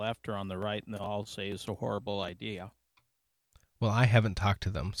on the left or on the right, and they'll all say it's a horrible idea. Well, I haven't talked to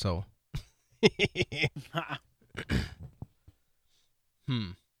them, so.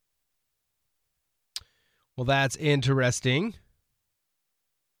 Well, that's interesting.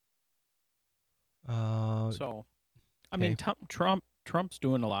 I mean, Trump's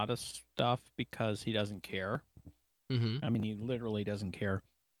doing a lot of stuff because he doesn't care. Mm-hmm. I mean, he literally doesn't care.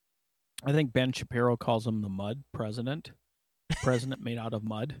 I think Ben Shapiro calls him the mud president. President made out of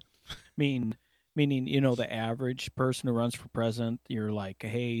mud. Meaning, the average person who runs for president, you're like,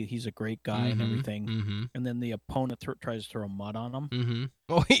 hey, he's a great guy and everything. Mm-hmm. And then the opponent tries to throw mud on him. Mm-hmm.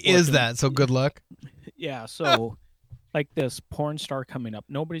 Oh, he is that, so good luck. Yeah, so like this porn star coming up,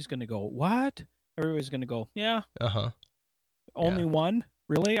 nobody's going to go, what? Everybody's going to go, yeah. Uh-huh. Only one?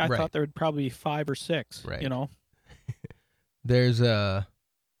 Really? I Right. thought there would probably be 5 or 6, Right. There's an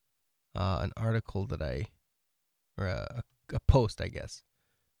article that or a post, I guess,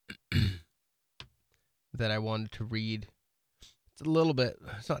 that I wanted to read. It's a little bit,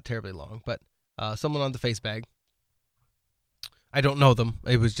 it's not terribly long, but someone on the Face Bag. I don't know them.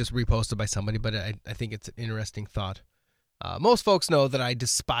 It was just reposted by somebody, but I think it's an interesting thought. Most folks know that I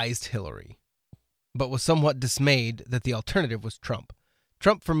despised Hillary, but was somewhat dismayed that the alternative was Trump.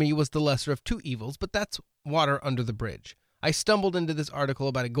 Trump for me was the lesser of two evils, but that's water under the bridge. I stumbled into this article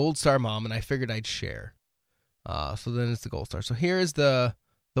about a Gold Star mom, and I figured I'd share. So then it's the Gold Star. So here is the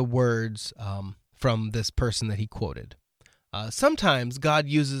words from this person that he quoted. Sometimes God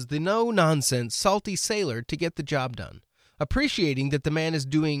uses the no-nonsense, salty sailor to get the job done. Appreciating that the man is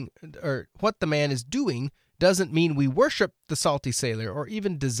doing, or what the man is doing, doesn't mean we worship the salty sailor or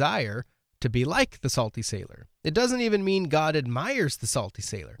even desire to be like the salty sailor. It doesn't even mean God admires the salty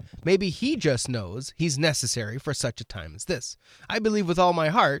sailor. Maybe he just knows he's necessary for such a time as this. I believe with all my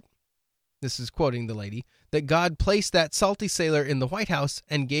heart, this is quoting the lady, that God placed that salty sailor in the White House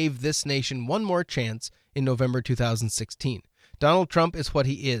and gave this nation one more chance in November 2016. Donald Trump is what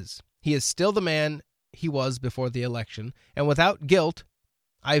he is. He is still the man he was before the election, and without guilt,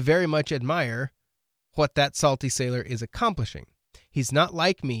 I very much admire what that salty sailor is accomplishing. He's not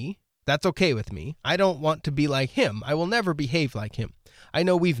like me. That's okay with me. I don't want to be like him. I will never behave like him. I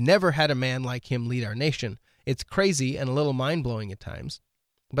know we've never had a man like him lead our nation. It's crazy and a little mind-blowing at times.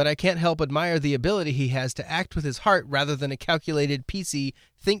 But I can't help admire the ability he has to act with his heart rather than a calculated PC,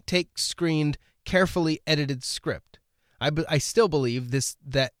 think-tank screened, carefully edited script. I still believe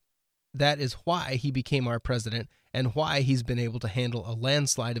that is why he became our president and why he's been able to handle a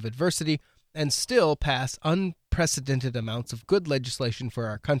landslide of adversity and still pass unprecedented amounts of good legislation for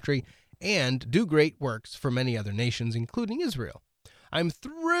our country and do great works for many other nations, including Israel. I'm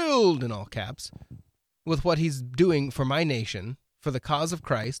thrilled, in all caps, with what he's doing for my nation, for the cause of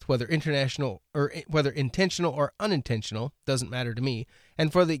Christ, whether intentional or unintentional, doesn't matter to me,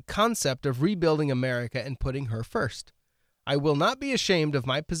 and for the concept of rebuilding America and putting her first. I will not be ashamed of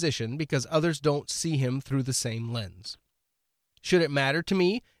my position because others don't see him through the same lens. Should it matter to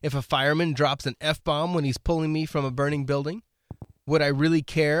me if a fireman drops an F-bomb when he's pulling me from a burning building? Would I really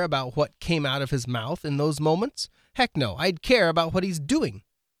care about what came out of his mouth in those moments? Heck no, I'd care about what he's doing.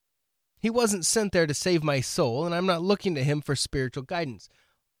 He wasn't sent there to save my soul, and I'm not looking to him for spiritual guidance.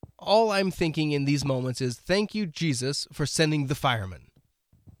 All I'm thinking in these moments is, thank you, Jesus, for sending the fireman.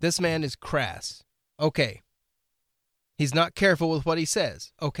 This man is crass. Okay. He's not careful with what he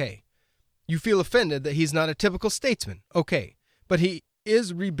says. Okay. You feel offended that he's not a typical statesman. Okay. But he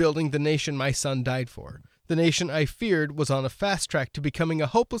is rebuilding the nation my son died for. The nation I feared was on a fast track to becoming a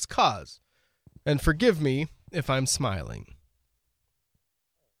hopeless cause. And forgive me if I'm smiling.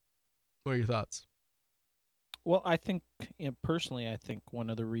 What are your thoughts? Well, I think, personally, I think one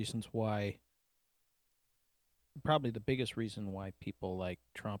of the reasons why, probably the biggest reason why people like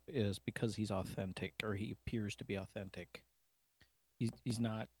Trump is because he's authentic, or he appears to be authentic. He's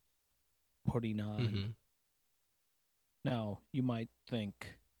not putting on... Mm-hmm. Now, you might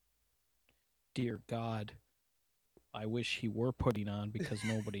think, dear God, I wish he were putting on because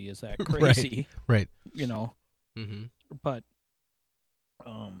nobody is that crazy. Right. You know. Mm-hmm. But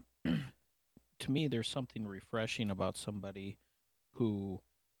to me, there's something refreshing about somebody who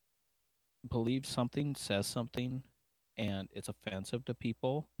believes something, says something, and it's offensive to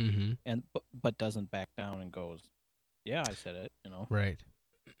people, Mm-hmm. and but doesn't back down and goes, "Yeah, I said it," you know. Right.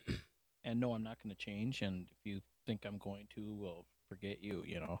 And no, I'm not going to change. And if you think I'm going to, well, forget you.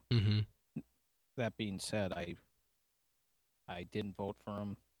 You know. Mm-hmm. That being said, I didn't vote for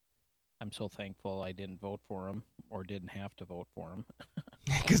him. I'm so thankful I didn't vote for him or didn't have to vote for him.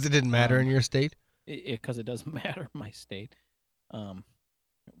 Because it didn't matter in your state? Because it doesn't matter in my state.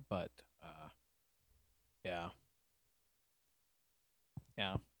 But, yeah.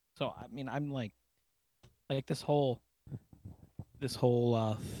 Yeah. So, I mean, I'm like this whole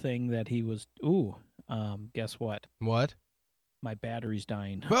thing that he was, guess what? What? My battery's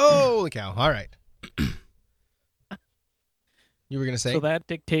dying. Holy cow. All right. You were going to say? So that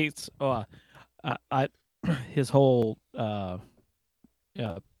dictates his whole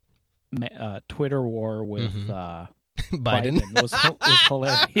Twitter war with Biden was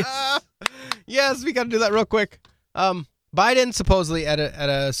hilarious. Yes, we got to do that real quick. Biden supposedly at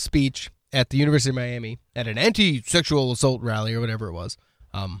a speech at the University of Miami at an anti-sexual assault rally or whatever it was.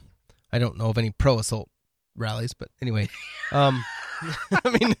 I don't know of any pro-assault rallies, but anyway. I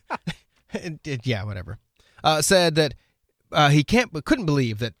mean, yeah, whatever. Said that he couldn't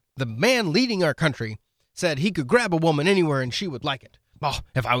believe that the man leading our country said he could grab a woman anywhere and she would like it. Oh,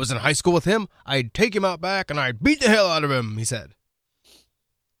 if I was in high school with him, I'd take him out back and I'd beat the hell out of him, he said.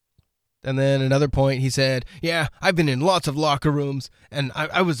 And then another point, he said, yeah, I've been in lots of locker rooms and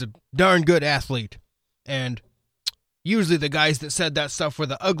I was a darn good athlete. And usually the guys that said that stuff were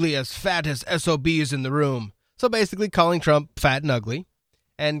the ugliest, fattest SOBs in the room. So basically calling Trump fat and ugly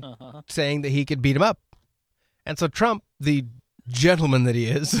and saying that he could beat him up. And so Trump, the gentleman that he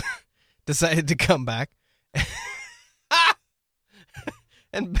is, decided to come back.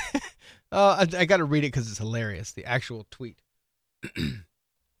 And I got to read it because it's hilarious. The actual tweet.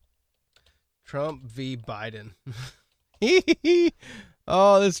 Trump v. Biden.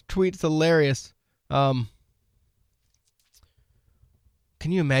 Oh, this tweet's hilarious. Can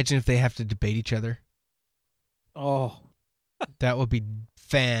you imagine if they have to debate each other? Oh. That would be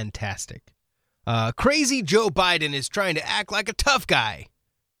fantastic. Crazy Joe Biden is trying to act like a tough guy.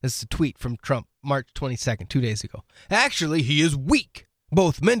 This is a tweet from Trump, March 22nd, 2 days ago. Actually, he is weak,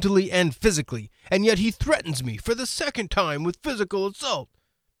 both mentally and physically, and yet he threatens me for the second time with physical assault.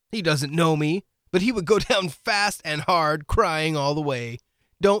 He doesn't know me, but he would go down fast and hard, crying all the way.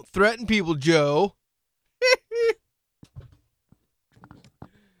 Don't threaten people, Joe.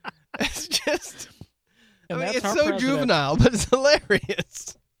 It's just... I mean, it's so juvenile, but it's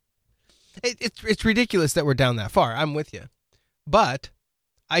hilarious. It's ridiculous that we're down that far. I'm with you. But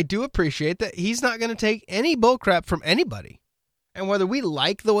I do appreciate that he's not going to take any bullcrap from anybody. And whether we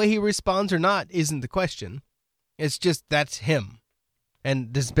like the way he responds or not isn't the question. It's just that's him.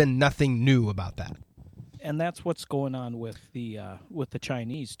 And there's been nothing new about that. And that's what's going on with the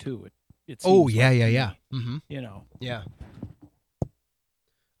Chinese, too. It oh, seems yeah, like yeah, to yeah. me, Mm-hmm. You know. Yeah.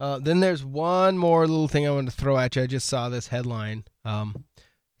 Then there's one more little thing I want to throw at you. I just saw this headline.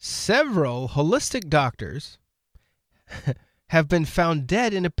 Several holistic doctors have been found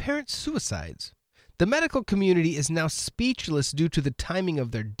dead in apparent suicides. The medical community is now speechless due to the timing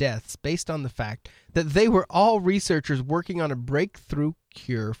of their deaths based on the fact that they were all researchers working on a breakthrough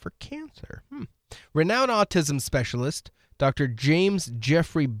cure for cancer. Renowned autism specialist Dr. James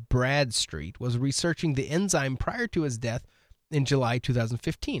Jeffrey Bradstreet was researching the enzyme prior to his death in July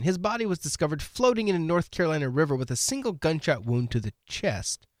 2015. His body was discovered floating in a North Carolina river with a single gunshot wound to the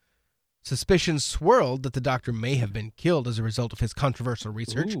chest. Suspicions swirled that the doctor may have been killed as a result of his controversial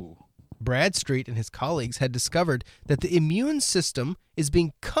research. Ooh. Bradstreet and his colleagues had discovered that the immune system is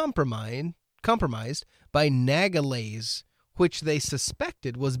being compromised by nagalase, which they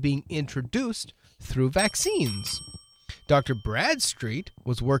suspected was being introduced through vaccines. Dr. Bradstreet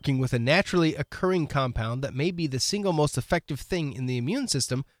was working with a naturally occurring compound that may be the single most effective thing in the immune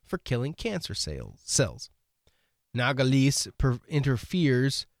system for killing cancer cells. Nagalase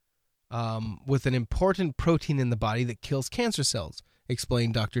interferes with an important protein in the body that kills cancer cells,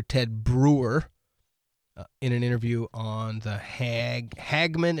 explained Dr. Ted Brewer in an interview on the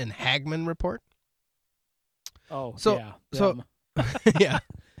Hagman and Hagman report. Oh, so, yeah. So, yeah.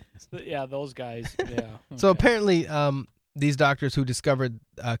 Yeah, those guys. Yeah. Okay. So apparently, these doctors who discovered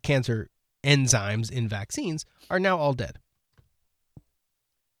cancer enzymes in vaccines are now all dead.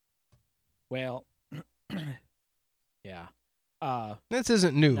 Well, yeah. This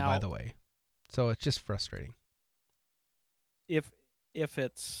isn't new, now, by the way. So it's just frustrating. if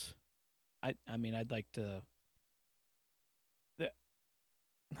it's, I mean, I'd like to.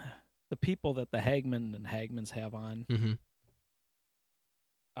 The people that the Hagman and Hagmans have on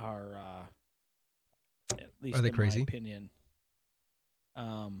are, at least are they in crazy? my opinion,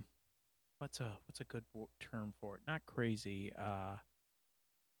 what's a good term for it? Not crazy.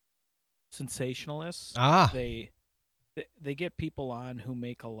 Sensationalists. They get people on who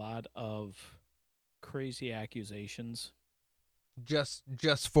make a lot of crazy accusations. Just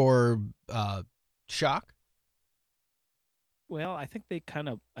for shock. Well, I think they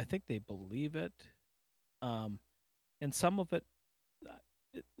believe it, and some of it.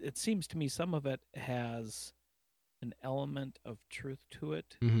 It seems to me some of it has an element of truth to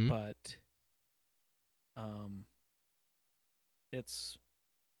it, but it's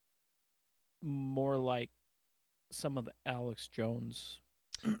more like some of the Alex Jones.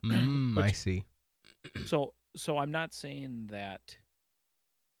 I see. So I'm not saying that,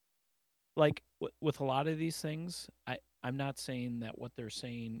 like with a lot of these things, I'm not saying that what they're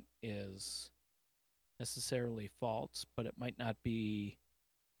saying is necessarily false, but it might not be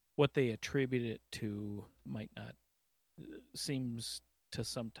what they attribute it to. Might not seems to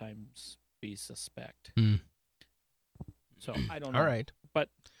sometimes be suspect. So I don't know. All right, but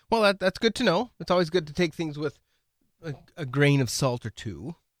well, that's good to know. It's always good to take things with a grain of salt or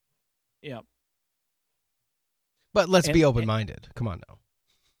two. Yeah. But let's be open-minded. Come on now.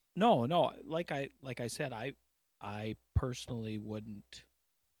 No. Like I said, I personally wouldn't.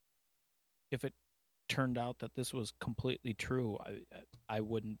 If it turned out that this was completely true, I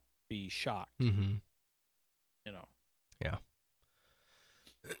wouldn't be shocked. Mm-hmm. You know. Yeah.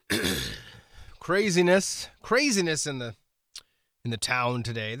 Craziness in the town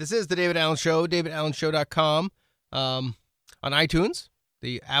today. This is the David Allen Show. DavidAllenShow.com. On iTunes,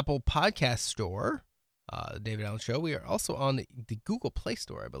 the Apple Podcast Store. David Allen Show. We are also on the Google Play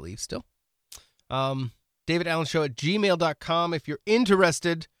Store, I believe, still. DavidAllenShow@gmail.com. If you're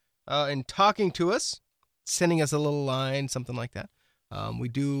interested in talking to us, sending us a little line, something like that. We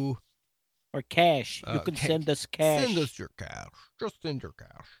do. Or cash. You can send us cash. Send us your cash. Just send your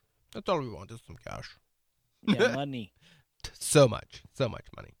cash. That's all we want is some cash. Yeah, money. So much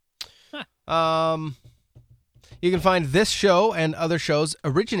money. You can find this show and other shows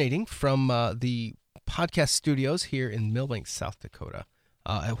originating from the podcast studios here in Millbank, South Dakota,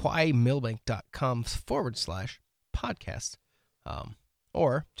 at whymillbank.com/podcast,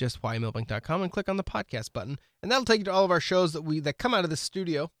 or just whymillbank.com and click on the podcast button, and that'll take you to all of our shows that come out of the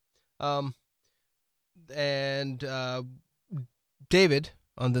studio. And David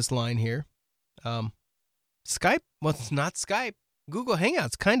on this line here, Skype. Well, it's not Skype. Google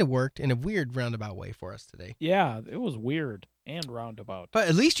Hangouts kind of worked in a weird roundabout way for us today. Yeah, it was weird and roundabout. But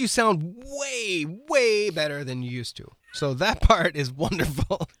at least you sound way, way better than you used to. So that part is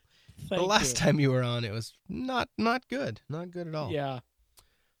wonderful. The last time you were on, it was not good. Not good at all. Yeah.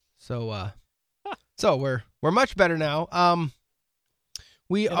 So we're much better now. I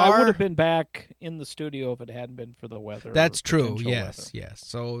would have been back in the studio if it hadn't been for the weather. That's true. Yes.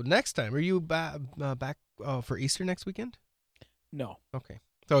 So next time, are you back for Easter next weekend? No. Okay.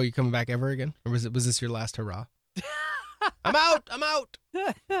 So are you coming back ever again? Or was this your last hurrah? I'm out.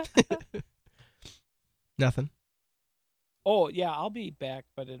 Nothing. Oh, yeah, I'll be back,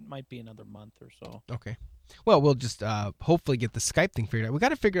 but it might be another month or so. Okay. Well, we'll just hopefully get the Skype thing figured out. We got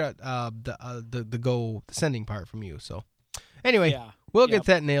to figure out the sending part from you. So anyway, we'll get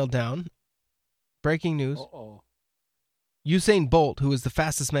that nailed down. Breaking news. Uh-oh. Usain Bolt, who is the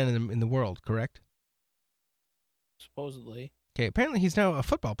fastest man in the world, correct? Supposedly. Okay, apparently he's now a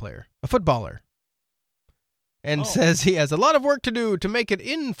footballer. And says he has a lot of work to do to make it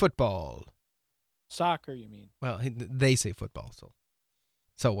in football. Soccer, you mean? Well, they say football,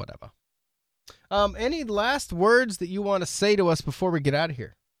 so whatever. Any last words that you want to say to us before we get out of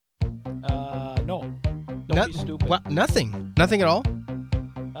here? No. Don't be stupid. What? Nothing at all?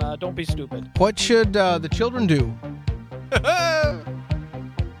 Don't be stupid. What should the children do?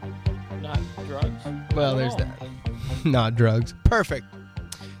 Not drugs? Well, there's that. Not drugs. Perfect.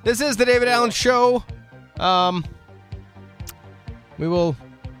 This is the David Allen Show. We will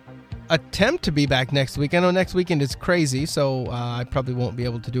attempt to be back next week. I know next weekend is crazy, so I probably won't be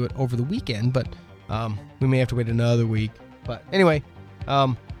able to do it over the weekend, but we may have to wait another week. But anyway,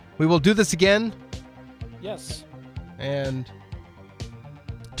 we will do this again. Yes. And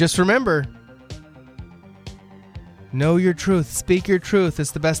just remember, know your truth. Speak your truth.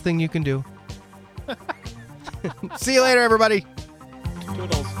 It's the best thing you can do. See you later, everybody.